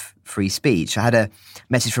issue of free speech. I had a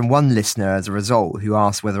message from one listener as a result who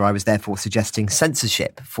asked whether I was therefore suggesting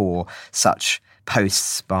censorship for such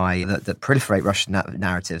posts by that proliferate Russian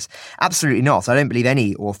narratives. Absolutely not. I don't believe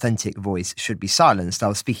any authentic voice should be silenced. I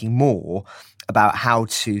was speaking more about how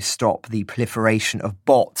to stop the proliferation of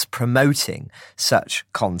bots promoting such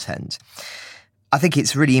content. I think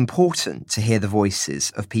it's really important to hear the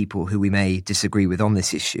voices of people who we may disagree with on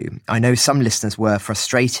this issue. I know some listeners were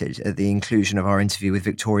frustrated at the inclusion of our interview with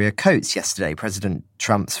Victoria Coates yesterday, President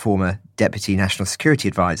Trump's former Deputy National Security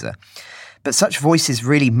Advisor. But such voices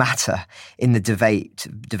really matter in the debate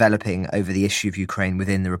developing over the issue of Ukraine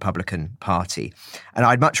within the Republican Party. And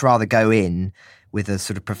I'd much rather go in with a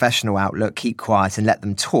sort of professional outlook, keep quiet and let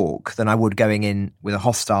them talk, than I would going in with a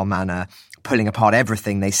hostile manner, pulling apart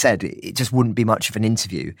everything they said. It just wouldn't be much of an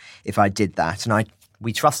interview if I did that. And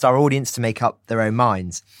we trust our audience to make up their own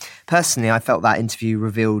minds. Personally, I felt that interview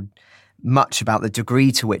revealed much about the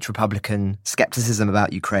degree to which Republican scepticism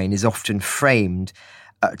about Ukraine is often framed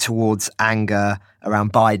towards anger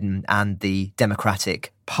around Biden and the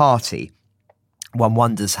Democratic Party. One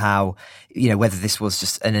wonders how, whether this was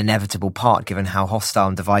just an inevitable part given how hostile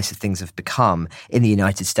and divisive things have become in the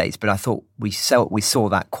United States. But I thought we saw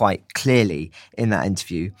that quite clearly in that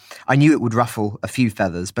interview. I knew it would ruffle a few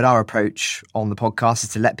feathers, but our approach on the podcast is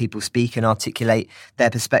to let people speak and articulate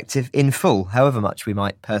their perspective in full, however much we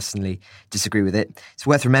might personally disagree with it. It's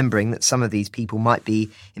worth remembering that some of these people might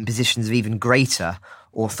be in positions of even greater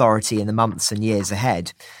authority in the months and years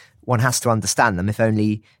ahead. One has to understand them, if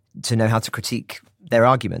only to know how to critique their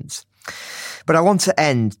arguments. But I want to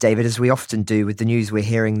end, David, as we often do, with the news we're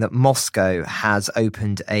hearing that Moscow has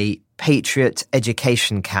opened a Patriot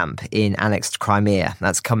education camp in annexed Crimea.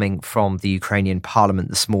 That's coming from the Ukrainian parliament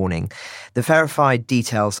this morning. The verified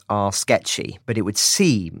details are sketchy, but it would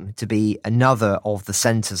seem to be another of the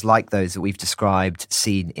centres like those that we've described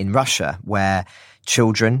seen in Russia, where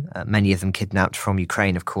children, many of them kidnapped from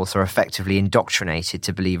Ukraine, of course, are effectively indoctrinated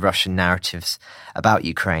to believe Russian narratives about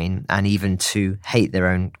Ukraine and even to hate their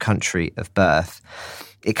own country of birth.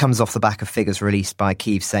 It comes off the back of figures released by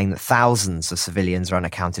Kyiv saying that thousands of civilians are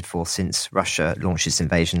unaccounted for since Russia launched its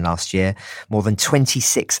invasion last year. More than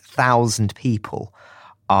 26,000 people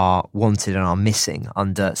are wanted and are missing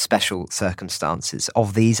under special circumstances.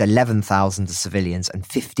 Of these, 11,000 are civilians and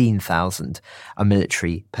 15,000 are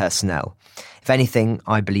military personnel. If anything,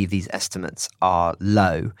 I believe these estimates are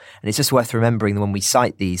low. And it's just worth remembering that when we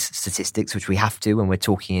cite these statistics, which we have to when we're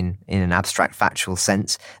talking in an abstract factual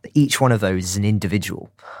sense, that each one of those is an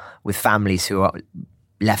individual with families who are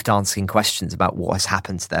left asking questions about what has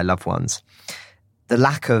happened to their loved ones. The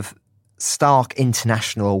lack of stark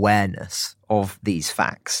international awareness of these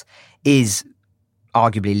facts is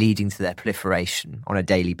arguably leading to their proliferation on a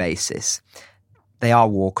daily basis. They are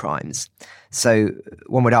war crimes. So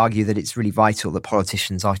one would argue that it's really vital that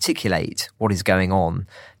politicians articulate what is going on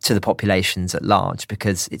to the populations at large,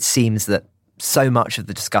 because it seems that so much of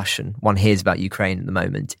the discussion one hears about Ukraine at the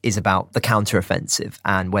moment is about the counteroffensive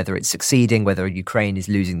and whether it's succeeding, whether Ukraine is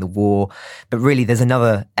losing the war. But really, there's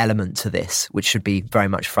another element to this which should be very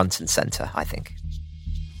much front and centre, I think.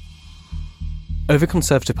 Over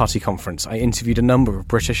Conservative Party conference, I interviewed a number of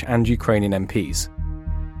British and Ukrainian MPs.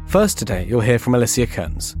 First today, you'll hear from Alicia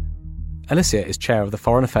Kearns. Alicia is chair of the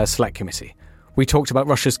Foreign Affairs Select Committee. We talked about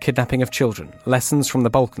Russia's kidnapping of children, lessons from the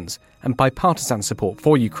Balkans, and bipartisan support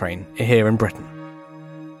for Ukraine here in Britain.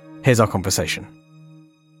 Here's our conversation.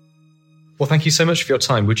 Well, thank you so much for your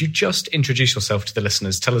time. Would you just introduce yourself to the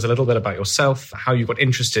listeners? Tell us a little bit about yourself, how you got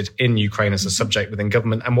interested in Ukraine as a subject within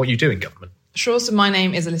government, and what you do in government. Sure. So my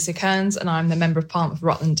name is Alicia Kearns and I'm the Member of Parliament for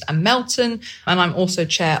Rutland and Melton. And I'm also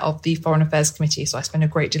chair of the Foreign Affairs Committee. So I spend a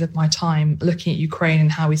great deal of my time looking at Ukraine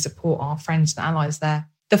and how we support our friends and allies there.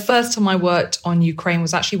 The first time I worked on Ukraine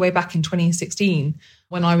was actually way back in 2016,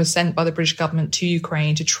 when I was sent by the British government to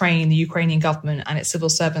Ukraine to train the Ukrainian government and its civil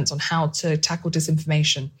servants on how to tackle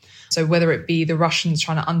disinformation. So whether it be the Russians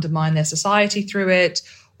trying to undermine their society through it,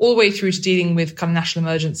 all the way through to dealing with kind of national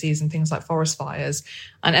emergencies and things like forest fires.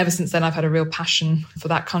 And ever since then, I've had a real passion for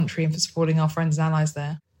that country and for supporting our friends and allies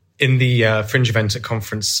there. In the Fringe event at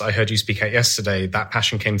conference I heard you speak at yesterday, that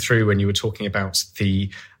passion came through when you were talking about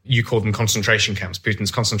you called them concentration camps, Putin's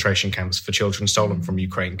concentration camps for children stolen from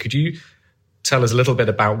Ukraine. Could you tell us a little bit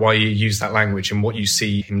about why you use that language and what you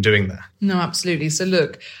see him doing there? No, absolutely. So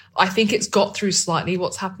look, I think it's got through slightly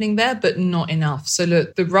what's happening there, but not enough. So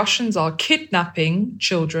look, the Russians are kidnapping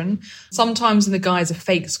children, sometimes in the guise of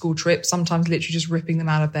fake school trips, sometimes literally just ripping them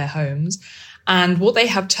out of their homes. And what they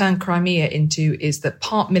have turned Crimea into is the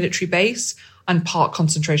part military base, and part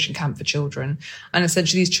concentration camp for children. And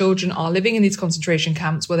essentially these children are living in these concentration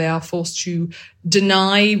camps where they are forced to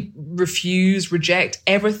deny, refuse, reject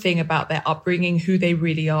everything about their upbringing, who they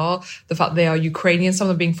really are, the fact that they are Ukrainian, some of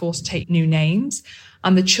them being forced to take new names.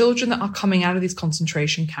 And the children that are coming out of these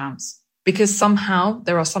concentration camps, because somehow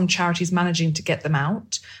there are some charities managing to get them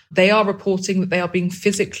out, they are reporting that they are being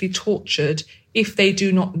physically tortured if they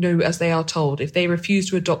do not do as they are told, if they refuse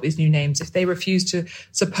to adopt these new names, if they refuse to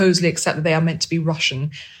supposedly accept that they are meant to be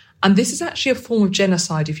Russian. And this is actually a form of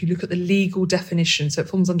genocide if you look at the legal definition. So it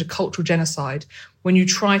falls under cultural genocide when you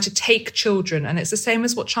try to take children, and it's the same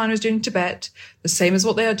as what China is doing in Tibet, the same as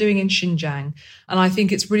what they are doing in Xinjiang. And I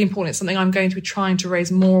think it's really important. It's something I'm going to be trying to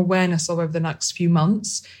raise more awareness of over the next few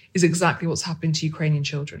months, is exactly what's happening to Ukrainian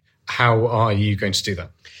children. How are you going to do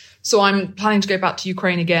that? So I'm planning to go back to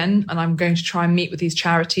Ukraine again, and I'm going to try and meet with these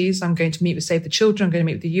charities. I'm going to meet with Save the Children. I'm going to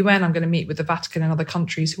meet with the UN. I'm going to meet with the Vatican and other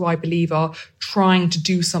countries who I believe are trying to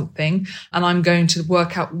do something. And I'm going to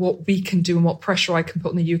work out what we can do and what pressure I can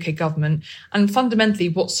put on the UK government, and fundamentally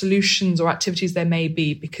what solutions or activities there may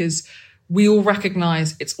be, because we all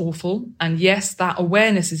recognise it's awful. And yes, that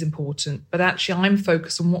awareness is important, but actually I'm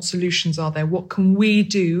focused on what solutions are there. What can we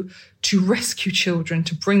do to rescue children,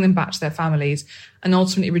 to bring them back to their families, and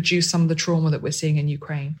ultimately reduce some of the trauma that we're seeing in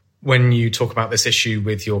Ukraine? When you talk about this issue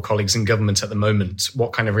with your colleagues in government at the moment,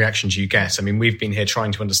 what kind of reaction do you get? I mean, we've been here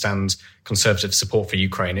trying to understand Conservative support for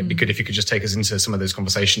Ukraine. It'd be good if you could just take us into some of those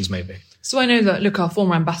conversations, maybe. So I know that, look, our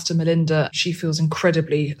former ambassador, Melinda, she feels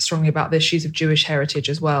incredibly strongly about this. She's of Jewish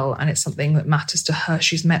heritage as well, and it's something that matters to her.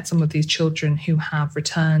 She's met some of these children who have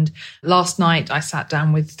returned. Last night, I sat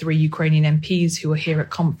down with 3 Ukrainian MPs who were here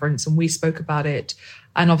at conference, and we spoke about it.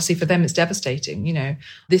 And obviously for them, it's devastating. You know,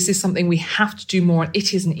 this is something we have to do more. And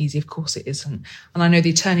it isn't easy. Of course it isn't. And I know the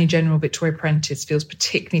Attorney General, Victoria Prentice, feels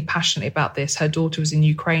particularly passionately about this. Her daughter was in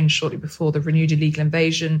Ukraine shortly before the renewed illegal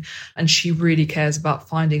invasion, and she really cares about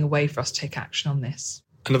finding a way for us to take action on this.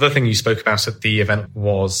 Another thing you spoke about at the event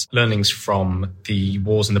was learnings from the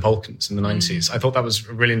wars in the Balkans in the 90s. I thought that was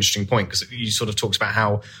a really interesting point, because you sort of talked about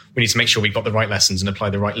how we need to make sure we've got the right lessons and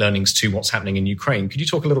apply the right learnings to what's happening in Ukraine. Could you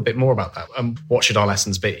talk a little bit more about that? What should our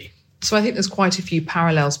lessons be? So I think there's quite a few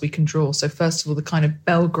parallels we can draw. So first of all, the kind of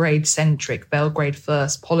Belgrade-centric,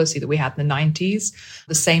 Belgrade-first policy that we had in the 90s,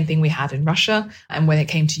 the same thing we had in Russia. And when it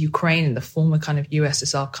came to Ukraine and the former kind of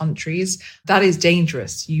USSR countries, that is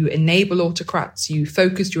dangerous. You enable autocrats, you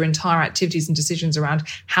focus your entire activities and decisions around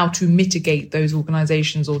how to mitigate those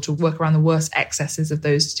organizations or to work around the worst excesses of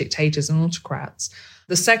those dictators and autocrats.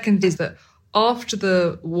 The second is that after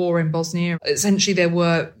the war in Bosnia, essentially there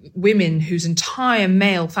were women whose entire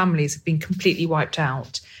male families had been completely wiped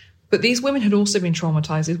out. But these women had also been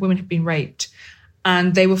traumatized. These women had been raped.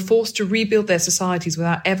 And they were forced to rebuild their societies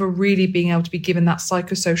without ever really being able to be given that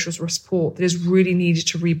psychosocial support that is really needed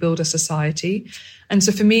to rebuild a society. And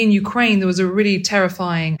so for me in Ukraine, there was a really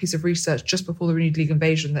terrifying piece of research just before the renewed legal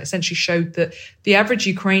invasion that essentially showed that the average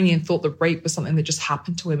Ukrainian thought that rape was something that just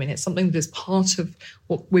happened to women. It's something that is part of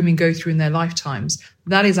what women go through in their lifetimes.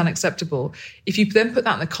 That is unacceptable. If you then put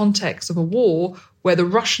that in the context of a war where the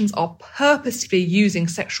Russians are purposefully using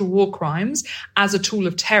sexual war crimes as a tool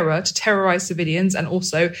of terror to terrorize civilians, and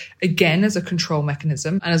also, again, as a control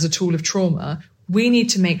mechanism and as a tool of trauma, we need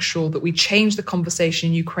to make sure that we change the conversation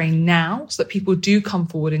in Ukraine now so that people do come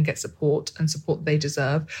forward and get support and support they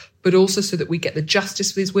deserve, but also so that we get the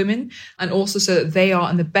justice for these women, and also so that they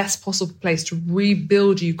are in the best possible place to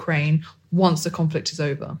rebuild Ukraine once the conflict is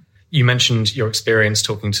over. You mentioned your experience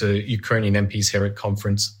talking to Ukrainian MPs here at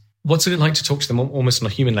conference. What's it like to talk to them almost on a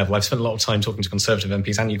human level? I've spent a lot of time talking to Conservative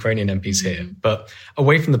MPs and Ukrainian MPs here, but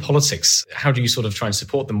away from the politics, how do you sort of try and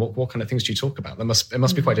support them? What kind of things do you talk about? It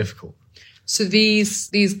must be quite difficult. So these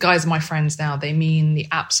guys are my friends now. They mean the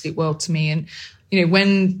absolute world to me. And, you know,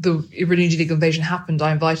 when the renewed illegal invasion happened,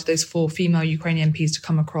 I invited those 4 female Ukrainian MPs to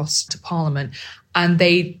come across to Parliament, and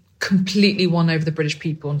they completely won over the British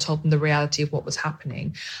people and told them the reality of what was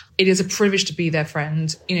happening. It is a privilege to be their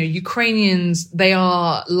friend. You know, Ukrainians, they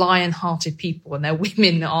are lion-hearted people, and their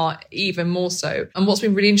women are even more so. And what's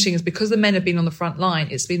been really interesting is because the men have been on the front line,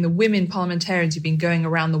 it's been the women parliamentarians who've been going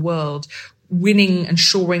around the world winning and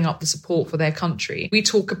shoring up the support for their country. We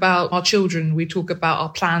talk about our children. We talk about our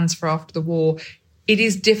plans for after the war. It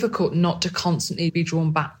is difficult not to constantly be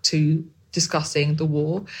drawn back to discussing the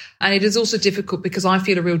war. And it is also difficult because I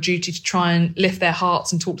feel a real duty to try and lift their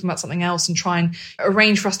hearts and talk to them about something else and try and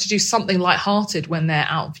arrange for us to do something lighthearted when they're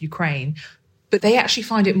out of Ukraine. But they actually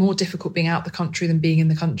find it more difficult being out of the country than being in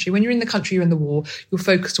the country. When you're in the country, you're in the war, you're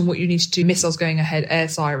focused on what you need to do, missiles going ahead, air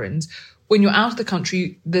sirens. When you're out of the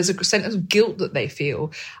country, there's a sense of guilt that they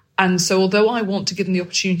feel. And so although I want to give them the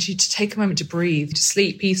opportunity to take a moment to breathe, to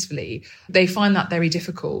sleep peacefully, they find that very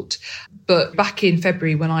difficult. But back in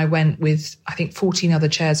February, when I went with, I think, 14 other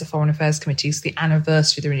chairs of foreign affairs committees, the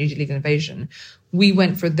anniversary of the renewed illegal invasion, we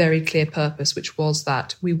went for a very clear purpose, which was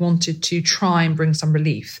that we wanted to try and bring some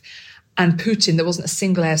relief. And Putin, there wasn't a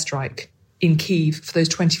single airstrike in Kyiv for those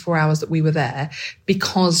 24 hours that we were there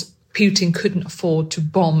because Putin couldn't afford to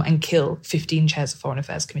bomb and kill 15 chairs of foreign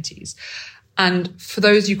affairs committees. And for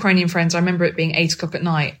those Ukrainian friends, I remember it being 8:00 at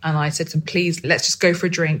night, and I said to them, please, let's just go for a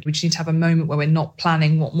drink. We just need to have a moment where we're not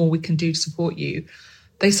planning what more we can do to support you.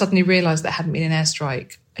 They suddenly realised there hadn't been an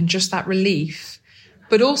airstrike, and just that relief.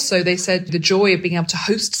 But also they said the joy of being able to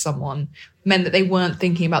host someone meant that they weren't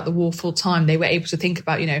thinking about the war full time. They were able to think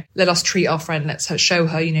about, let us treat our friend, let's show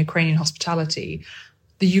her, Ukrainian hospitality.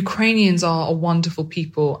 The Ukrainians are a wonderful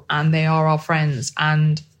people and they are our friends.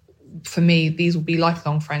 And for me, these will be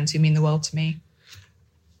lifelong friends who mean the world to me.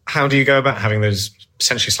 How do you go about having those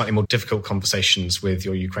potentially slightly more difficult conversations with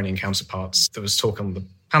your Ukrainian counterparts? There was talk on the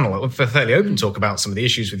panel, a fairly open talk about some of the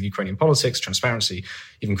issues with Ukrainian politics, transparency,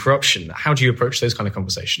 even corruption. How do you approach those kind of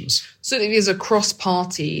conversations? So there's a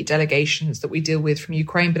cross-party delegations that we deal with from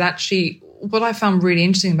Ukraine, but actually what I found really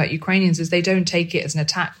interesting about Ukrainians is they don't take it as an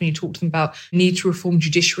attack when you talk to them about need to reform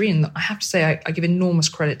judiciary. And I have to say, I give enormous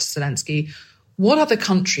credit to Zelensky. What other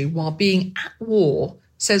country, while being at war,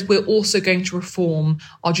 says we're also going to reform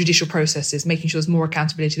our judicial processes, making sure there's more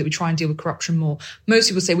accountability, that we try and deal with corruption more? Most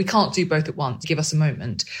people say we can't do both at once, give us a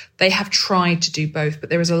moment. They have tried to do both, but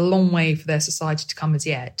there is a long way for their society to come as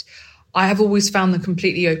yet. I have always found them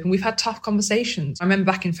completely open. We've had tough conversations. I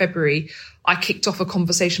remember back in February, I kicked off a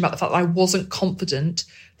conversation about the fact that I wasn't confident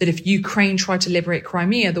that if Ukraine tried to liberate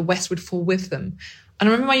Crimea, the West would fall with them. And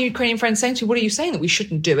I remember my Ukrainian friend saying to me, what are you saying, that we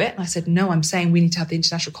shouldn't do it? And I said, no, I'm saying we need to have the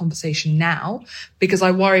international conversation now, because I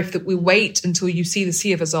worry if that we wait until you see the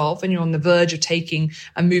Sea of Azov and you're on the verge of taking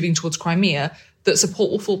and moving towards Crimea, that support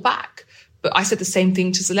will fall back. But I said the same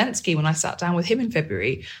thing to Zelensky when I sat down with him in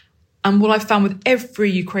February. And what I've found with every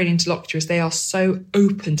Ukrainian interlocutor is they are so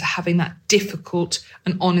open to having that difficult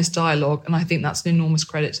and honest dialogue. And I think that's an enormous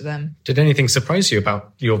credit to them. Did anything surprise you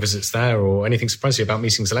about your visits there, or anything surprise you about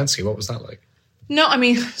meeting Zelensky? What was that like? No, I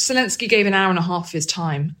mean, Zelensky gave an hour and a half of his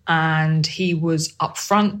time and he was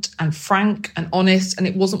upfront and frank and honest. And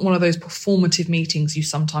it wasn't one of those performative meetings you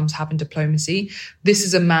sometimes have in diplomacy. This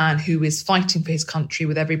is a man who is fighting for his country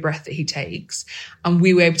with every breath that he takes. And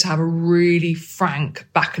we were able to have a really frank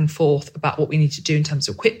back and forth about what we need to do in terms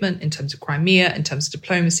of equipment, in terms of Crimea, in terms of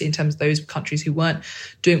diplomacy, in terms of those countries who weren't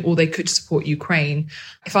doing all they could to support Ukraine.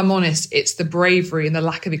 If I'm honest, it's the bravery and the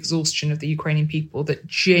lack of exhaustion of the Ukrainian people that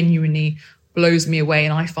genuinely blows me away,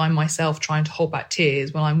 and I find myself trying to hold back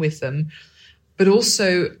tears when I'm with them. But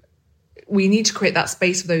also, we need to create that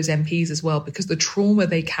space for those MPs as well, because the trauma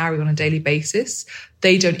they carry on a daily basis,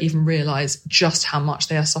 they don't even realise just how much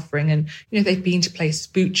they are suffering. And, they've been to places,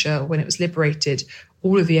 Bucha, when it was liberated,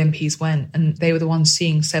 all of the MPs went and they were the ones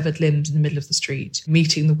seeing severed limbs in the middle of the street,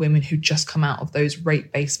 meeting the women who'd just come out of those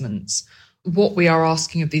rape basements. What we are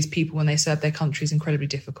asking of these people when they serve their country is incredibly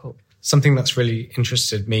difficult. Something that's really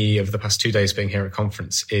interested me over the past 2 days being here at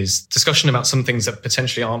conference is discussion about some things that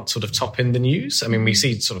potentially aren't sort of top in the news. I mean, we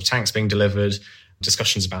see sort of tanks being delivered,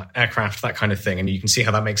 discussions about aircraft, that kind of thing. And you can see how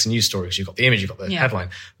that makes a news story because you've got the image, you've got the headline.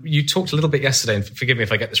 You talked a little bit yesterday, and forgive me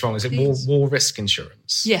if I get this wrong, is it war risk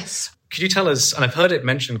insurance? Yes. Could you tell us, and I've heard it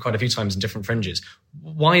mentioned quite a few times in different fringes,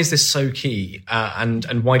 why is this so key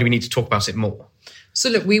and why do we need to talk about it more? So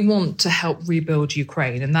look, we want to help rebuild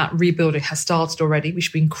Ukraine, and that rebuilding has started already. We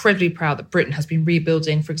should be incredibly proud that Britain has been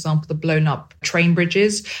rebuilding, for example, the blown up train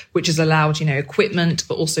bridges, which has allowed, equipment,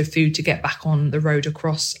 but also food to get back on the road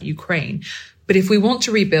across Ukraine. But if we want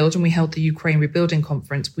to rebuild, and we held the Ukraine Rebuilding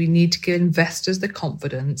Conference, we need to give investors the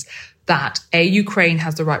confidence that Ukraine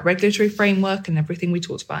has the right regulatory framework and everything we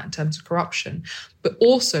talked about in terms of corruption, but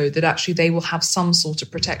also that actually they will have some sort of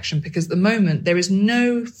protection, because at the moment there is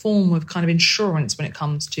no form of kind of insurance when it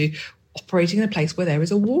comes to operating in a place where there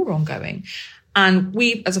is a war ongoing. And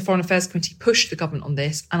we, as a Foreign Affairs Committee, pushed the government on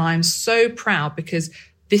this. And I'm so proud because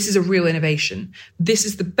this is a real innovation. This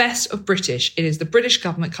is the best of British. It is the British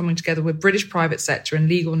government coming together with British private sector and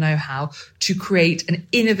legal know-how to create an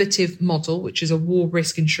innovative model, which is a war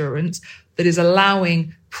risk insurance that is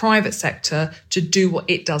allowing private sector to do what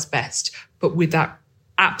it does best, but with that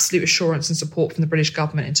absolute assurance and support from the British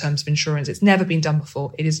government in terms of insurance. It's never been done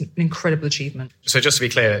before. It is an incredible achievement. So just to be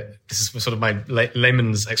clear, this is sort of my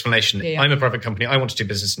layman's explanation. Yeah. I'm a private company. I want to do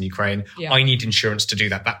business in Ukraine. Yeah. I need insurance to do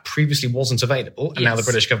that. That previously wasn't available. And now the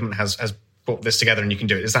British government has brought this together and you can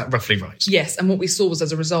do it. Is that roughly right? Yes, and what we saw was,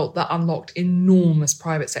 as a result, that unlocked enormous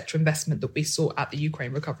private sector investment that we saw at the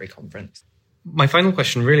Ukraine Recovery Conference. My final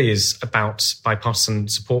question really is about bipartisan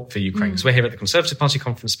support for Ukraine, because we're here at the Conservative Party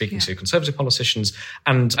conference speaking to Conservative politicians,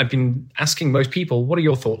 and I've been asking most people, what are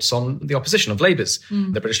your thoughts on the opposition of Labour's,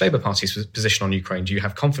 the British Labour Party's position on Ukraine? Do you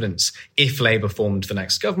have confidence if Labour formed the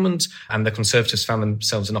next government and the Conservatives found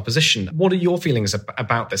themselves in opposition? What are your feelings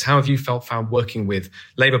about this? How have you found working with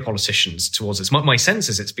Labour politicians towards this? My sense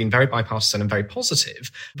is it's been very bipartisan and very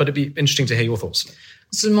positive, but it'd be interesting to hear your thoughts.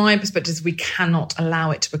 So my perspective is we cannot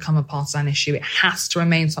allow it to become a partisan issue. It has to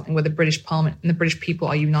remain something where the British Parliament and the British people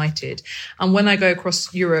are united. And when I go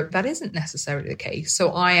across Europe, that isn't necessarily the case. So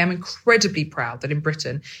I am incredibly proud that in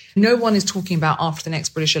Britain, no one is talking about after the next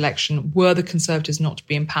British election, were the Conservatives not to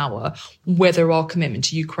be in power, whether our commitment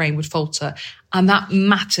to Ukraine would falter. And that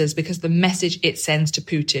matters because the message it sends to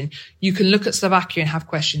Putin. You can look at Slovakia and have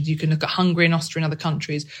questions. You can look at Hungary and Austria and other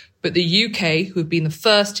countries. But the UK, who have been the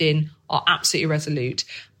first in, are absolutely resolute.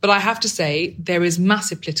 But I have to say, there is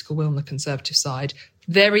massive political will on the Conservative side.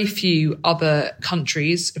 Very few other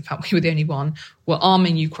countries, in fact, we were the only one, were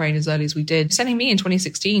arming Ukraine as early as we did, sending me in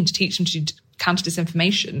 2016 to teach them to counter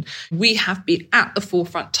disinformation. We have been at the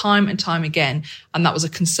forefront time and time again, and that was a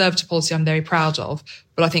Conservative policy I'm very proud of.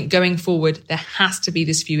 But I think going forward, there has to be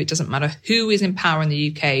this view. It doesn't matter who is in power in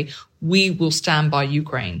the UK, we will stand by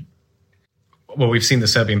Ukraine. Well, we've seen the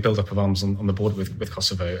Serbian build-up of arms on the border with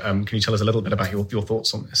Kosovo. Can you tell us a little bit about your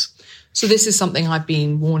thoughts on this? So this is something I've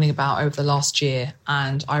been warning about over the last year,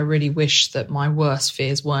 and I really wish that my worst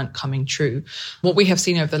fears weren't coming true. What we have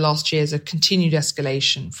seen over the last year is a continued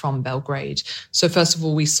escalation from Belgrade. So first of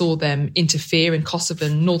all, we saw them interfere in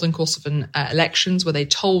northern Kosovan elections, where they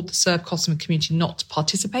told the Serb-Kosovan community not to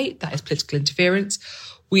participate. That is political interference.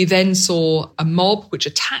 We then saw a mob which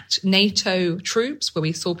attacked NATO troops, where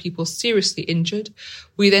we saw people seriously injured.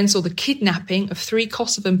 We then saw the kidnapping of 3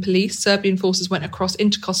 Kosovan police. Serbian forces went across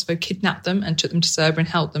into Kosovo, kidnapped them and took them to Serbia and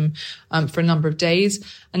held them for a number of days.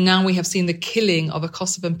 And now we have seen the killing of a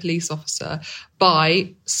Kosovan police officer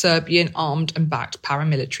by Serbian armed and backed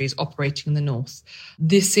paramilitaries operating in the north.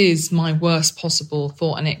 This is my worst possible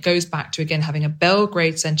thought, and it goes back to, again, having a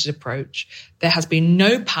Belgrade-centred approach. There has been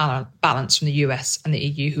no balance from the US and the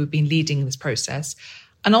EU, who have been leading this process.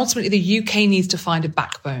 And ultimately, the UK needs to find a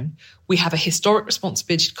backbone. We have a historic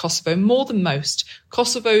responsibility to Kosovo, more than most.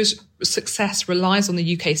 Kosovo's success relies on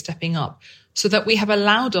the UK stepping up, so that we have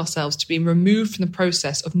allowed ourselves to be removed from the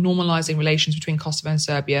process of normalising relations between Kosovo and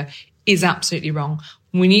Serbia is absolutely wrong.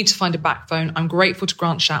 We need to find a backbone. I'm grateful to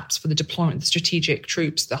Grant Shapps for the deployment of the strategic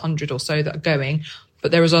troops, the 100 or so that are going,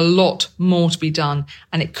 but there is a lot more to be done,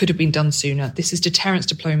 and it could have been done sooner. This is deterrence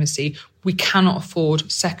diplomacy. We cannot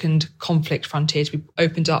afford second conflict frontier to be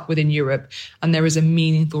opened up within Europe, and there is a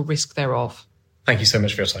meaningful risk thereof. Thank you so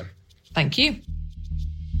much for your time. Thank you.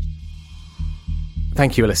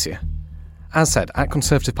 Thank you, Alicia. As said, at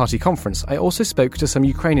Conservative Party conference, I also spoke to some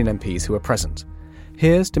Ukrainian MPs who were present.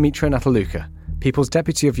 Here's Dmytro Nataluka, People's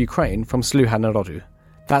Deputy of Ukraine from Sluha Narodu.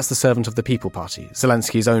 That's the Servant of the People Party,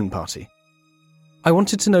 Zelensky's own party. I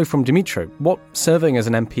wanted to know from Dmytro what serving as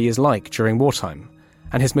an MP is like during wartime,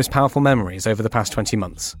 and his most powerful memories over the past 20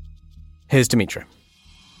 months. Here's Dmytro.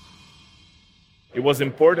 It was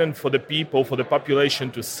important for the people, for the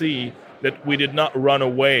population to see that we did not run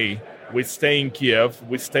away. We stay in Kiev,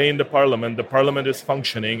 we stay in the parliament is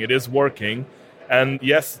functioning, it is working. And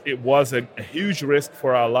yes, it was a huge risk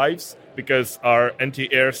for our lives because our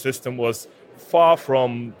anti-air system was far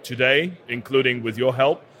from today, including with your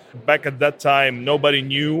help. Back at that time, nobody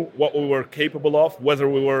knew what we were capable of, whether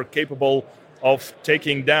we were capable of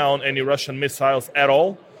taking down any Russian missiles at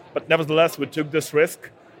all. But nevertheless, we took this risk.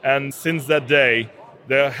 And since that day,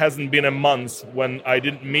 there hasn't been a month when I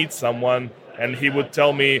didn't meet someone and he would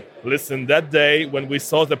tell me, listen, that day when we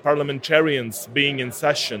saw the parliamentarians being in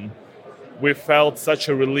session, we felt such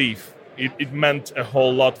a relief. It meant a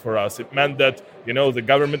whole lot for us. It meant that, the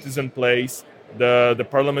government is in place, the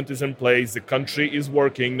parliament is in place, the country is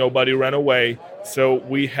working, nobody ran away. So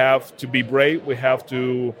we have to be brave, we have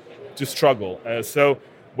to struggle. So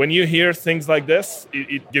when you hear things like this,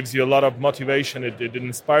 it gives you a lot of motivation, it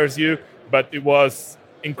inspires you, but it was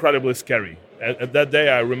incredibly scary. At that day,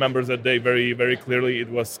 I remember that day very, very clearly. It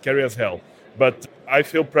was scary as hell. But I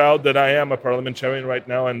feel proud that I am a parliamentarian right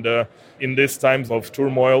now, and in these times of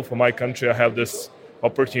turmoil for my country, I have this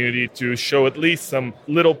opportunity to show at least some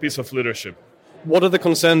little piece of leadership. What are the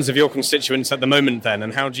concerns of your constituents at the moment then,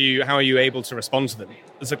 and how are you able to respond to them?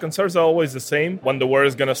 The concerns are always the same. When the war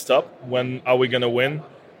is going to stop? When are we going to win?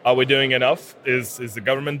 Are we doing enough? Is the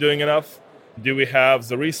government doing enough? Do we have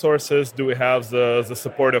the resources? Do we have the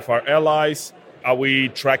support of our allies? Are we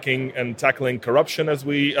tracking and tackling corruption as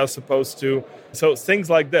we are supposed to? So things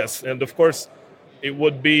like this. And of course, it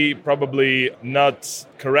would be probably not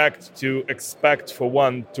correct to expect for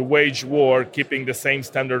one to wage war keeping the same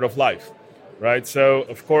standard of life, right? So,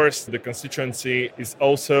 of course, the constituency is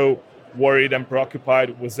also worried and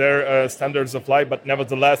preoccupied with their standards of life, but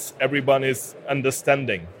nevertheless, everyone is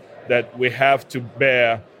understanding that we have to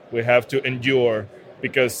bear, we have to endure,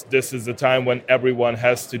 because this is the time when everyone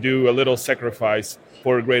has to do a little sacrifice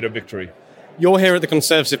for a greater victory. You're here at the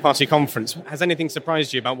Conservative Party conference. Has anything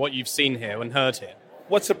surprised you about what you've seen here and heard here?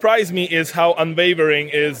 What surprised me is how unwavering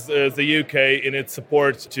is the UK in its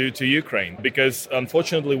support to Ukraine, because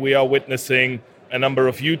unfortunately we are witnessing a number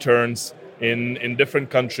of U-turns in different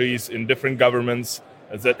countries, in different governments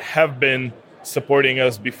that have been supporting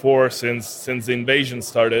us before since the invasion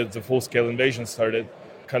started, the full-scale invasion started.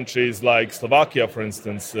 Countries like Slovakia, for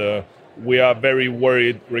instance, we are very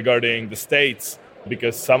worried regarding the states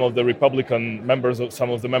because some of the members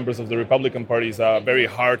of the Republican parties are very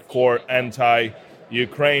hardcore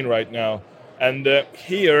anti-Ukraine right now. And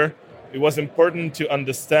here, it was important to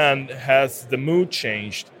understand, has the mood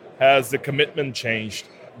changed? Has the commitment changed?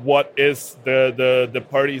 What is the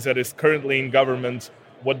parties that is currently in government?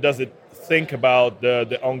 What does it think about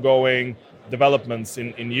the ongoing developments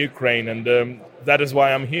in Ukraine? And that is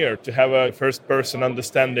why I'm here, to have a first-person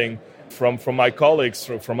understanding from my colleagues,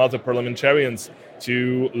 from other parliamentarians,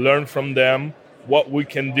 to learn from them what we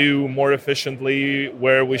can do more efficiently,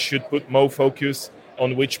 where we should put more focus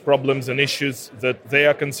on which problems and issues that they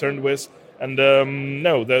are concerned with. And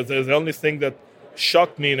the only thing that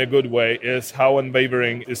shocked me in a good way is how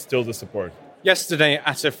unwavering is still the support. Yesterday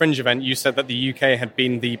at a Fringe event, you said that the UK had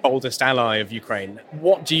been the boldest ally of Ukraine.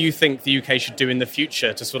 What do you think the UK should do in the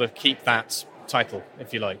future to sort of keep that title,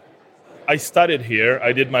 if you like? I studied here.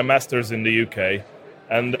 I did my master's in the UK.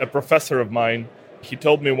 And a professor of mine, he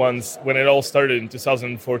told me once, when it all started in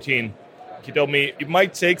 2014, he told me it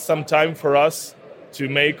might take some time for us to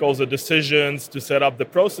make all the decisions, to set up the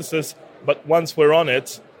processes, but once we're on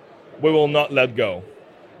it, we will not let go.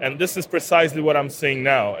 And this is precisely what I'm seeing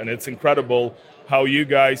now. And it's incredible how you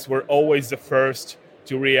guys were always the first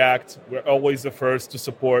to react. We're always the first to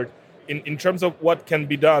support. In terms of what can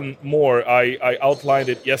be done more, I outlined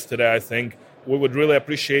it yesterday, I think. We would really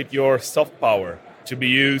appreciate your soft power to be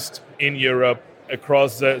used in Europe,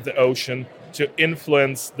 across the ocean, to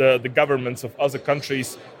influence the governments of other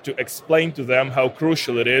countries, to explain to them how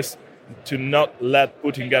crucial it is to not let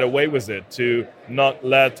Putin get away with it, to not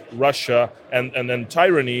let Russia and then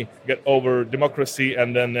tyranny get over democracy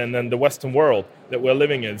and then the Western world that we're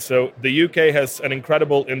living in. So the UK has an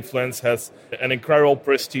incredible influence, has an incredible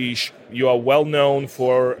prestige. You are well known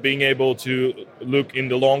for being able to look in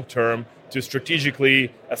the long term, to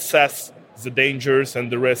strategically assess the dangers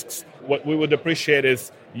and the risks. What we would appreciate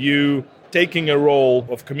is you taking a role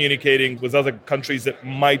of communicating with other countries that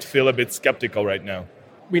might feel a bit skeptical right now.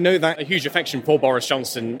 We know that a huge affection for Boris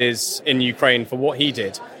Johnson is in Ukraine for what he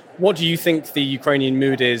did. What do you think the Ukrainian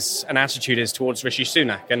mood is and attitude is towards Rishi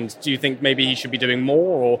Sunak? And do you think maybe he should be doing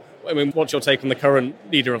more? Or, what's your take on the current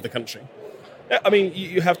leader of the country?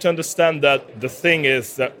 You have to understand that the thing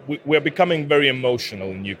is that we're becoming very emotional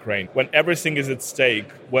in Ukraine. When everything is at stake,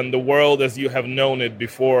 when the world as you have known it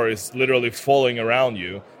before is literally falling around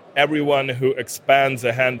you, everyone who expands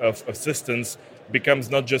a hand of assistance becomes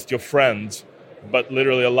not just your friend, but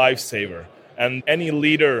literally a lifesaver. And any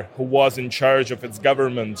leader who was in charge of its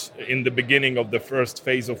government in the beginning of the first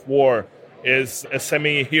phase of war is a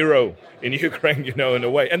semi-hero in Ukraine, in a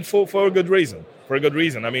way, and for a good reason.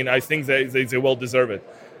 I think they well deserve it.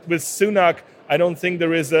 With Sunak, I don't think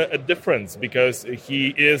there is a difference because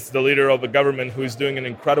he is the leader of a government who is doing an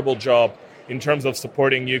incredible job in terms of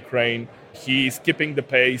supporting Ukraine. He's keeping the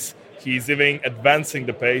pace. He's even advancing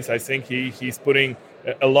the pace. I think he's putting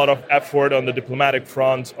a lot of effort on the diplomatic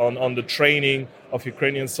front, on the training of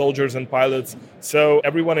Ukrainian soldiers and pilots. So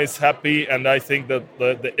everyone is happy, and I think that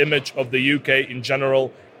the image of the UK in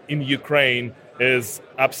general in Ukraine is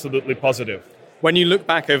absolutely positive. When you look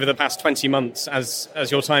back over the past 20 months as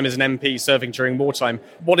your time as an MP serving during wartime,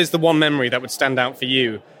 what is the one memory that would stand out for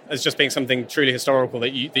you as just being something truly historical that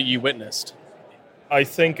you witnessed? I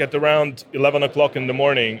think at around 11 o'clock in the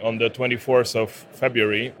morning on the 24th of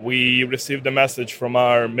February, we received a message from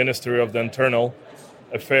our Ministry of the Internal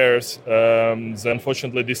Affairs, the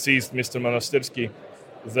unfortunately deceased Mr. Monastyrsky,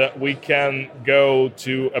 that we can go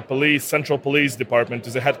to a central police department, to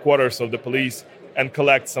the headquarters of the police, and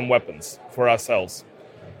collect some weapons for ourselves.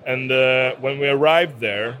 And when we arrived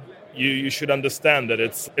there, you should understand that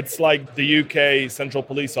it's like the UK Central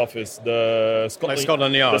Police Office, the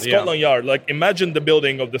Scotland Yard. The Scotland Yard. Like, imagine the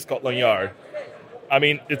building of the Scotland Yard. I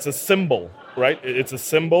mean, it's a symbol, right? It's a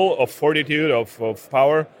symbol of fortitude, of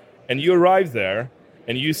power. And you arrive there,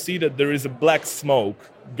 and you see that there is a black smoke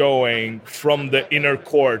going from the inner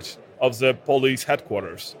court of the police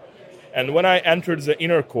headquarters. And when I entered the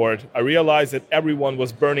inner court, I realized that everyone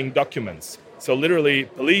was burning documents. So literally,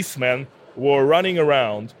 policemen were running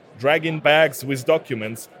around, dragging bags with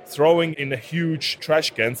documents, throwing in huge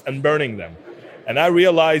trash cans and burning them. And I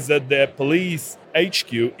realized that the police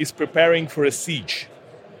HQ is preparing for a siege.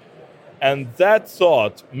 And that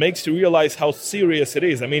thought makes you realize how serious it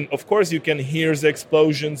is. I mean, of course, you can hear the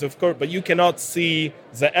explosions, of course, but you cannot see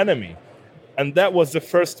the enemy. And that was the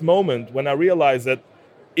first moment when I realized that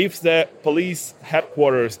if the police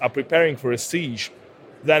headquarters are preparing for a siege,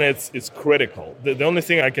 then it's critical. The only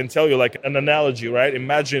thing I can tell you, like an analogy, right?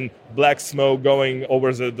 Imagine black smoke going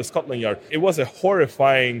over the Scotland Yard. It was a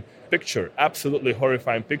horrifying picture, absolutely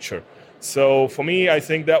horrifying picture. So for me, I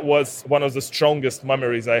think that was one of the strongest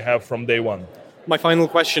memories I have from day one. My final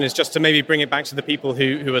question is just to maybe bring it back to the people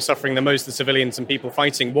who are suffering the most, the civilians and people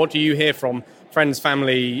fighting. What do you hear from friends,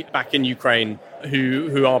 family back in Ukraine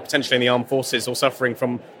who are potentially in the armed forces or suffering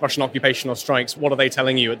from Russian occupation or strikes? What are they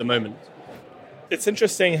telling you at the moment? It's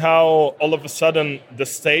interesting how all of a sudden the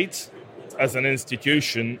state as an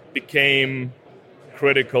institution became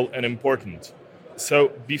critical and important.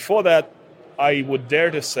 So before that, I would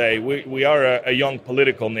dare to say we are a young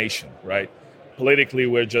political nation, right? Politically,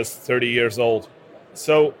 we're just 30 years old.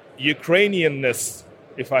 So Ukrainianness,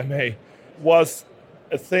 if I may, was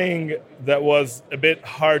a thing that was a bit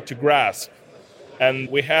hard to grasp. And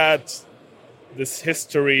we had this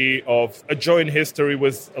history of a joint history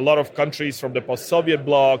with a lot of countries from the post-Soviet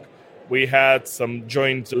bloc. We had some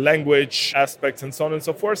joint language aspects and so on and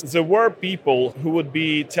so forth. There were people who would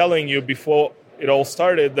be telling you before it all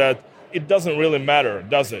started that it doesn't really matter,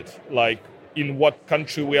 does it? Like, in what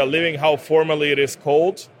country we are living, how formally it is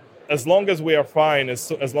called. As long as we are fine,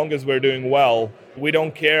 as long as we're doing well, we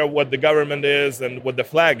don't care what the government is and what the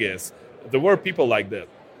flag is. There were people like that.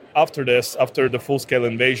 After this, after the full-scale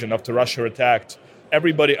invasion, after Russia attacked,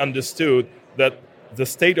 everybody understood that the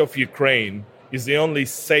state of Ukraine is the only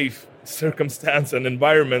safe circumstance and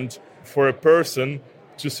environment for a person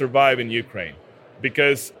to survive in Ukraine.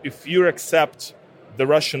 Because if you accept the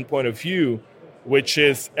Russian point of view, which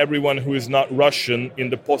is everyone who is not Russian in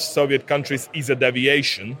the post-Soviet countries is a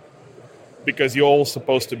deviation, because you're all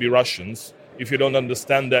supposed to be Russians. If you don't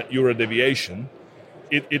understand that, you're a deviation.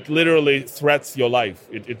 It literally threats your life.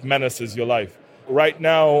 It menaces your life. Right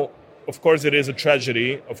now, of course, it is a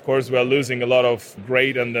tragedy. Of course, we are losing a lot of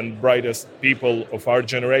great and then brightest people of our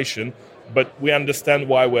generation, but we understand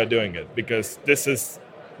why we're doing it, because this is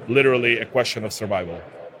literally a question of survival.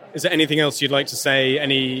 Is there anything else you'd like to say?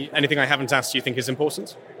 Anything I haven't asked you think is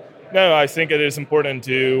important? No, I think it is important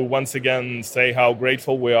to once again say how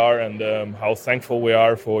grateful we are and how thankful we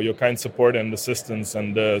are for your kind support and assistance.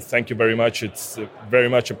 And thank you very much. It's very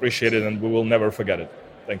much appreciated and we will never forget it.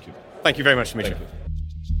 Thank you. Thank you very much, Dmitry.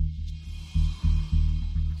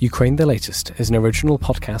 Ukraine the Latest is an original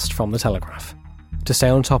podcast from The Telegraph. To stay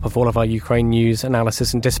on top of all of our Ukraine news,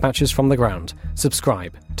 analysis and dispatches from the ground,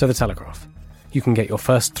 subscribe to The Telegraph. You can get your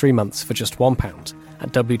first 3 months for just £1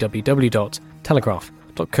 at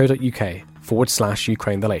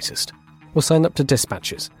www.telegraph.co.uk/Ukraine the Latest. Or sign up to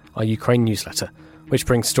Dispatches, our Ukraine newsletter, which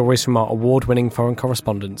brings stories from our award-winning foreign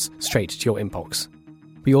correspondents straight to your inbox.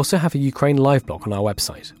 We also have a Ukraine live blog on our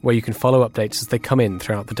website, where you can follow updates as they come in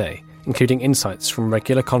throughout the day, including insights from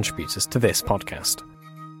regular contributors to this podcast.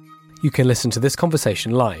 You can listen to this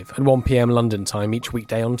conversation live at 1 p.m. London time each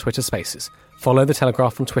weekday on Twitter Spaces. Follow The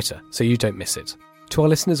Telegraph on Twitter so you don't miss it. To our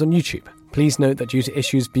listeners on YouTube, please note that due to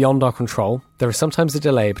issues beyond our control, there is sometimes a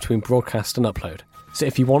delay between broadcast and upload. So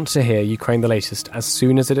if you want to hear Ukraine the Latest as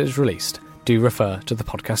soon as it is released, do refer to the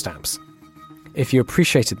podcast apps. If you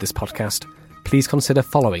appreciated this podcast, please consider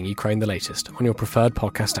following Ukraine the Latest on your preferred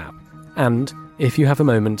podcast app. And, if you have a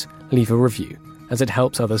moment, leave a review, as it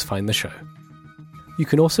helps others find the show. You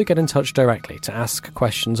can also get in touch directly to ask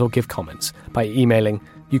questions or give comments by emailing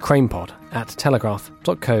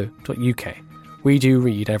ukrainepod@telegraph.co.uk. We do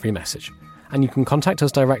read every message. And you can contact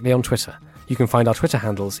us directly on Twitter. You can find our Twitter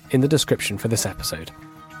handles in the description for this episode.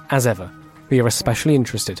 As ever, we are especially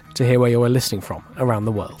interested to hear where you are listening from around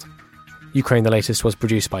the world. Ukraine the Latest was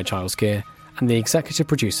produced by Giles Gear, and the executive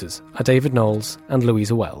producers are David Knowles and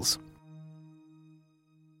Louisa Wells.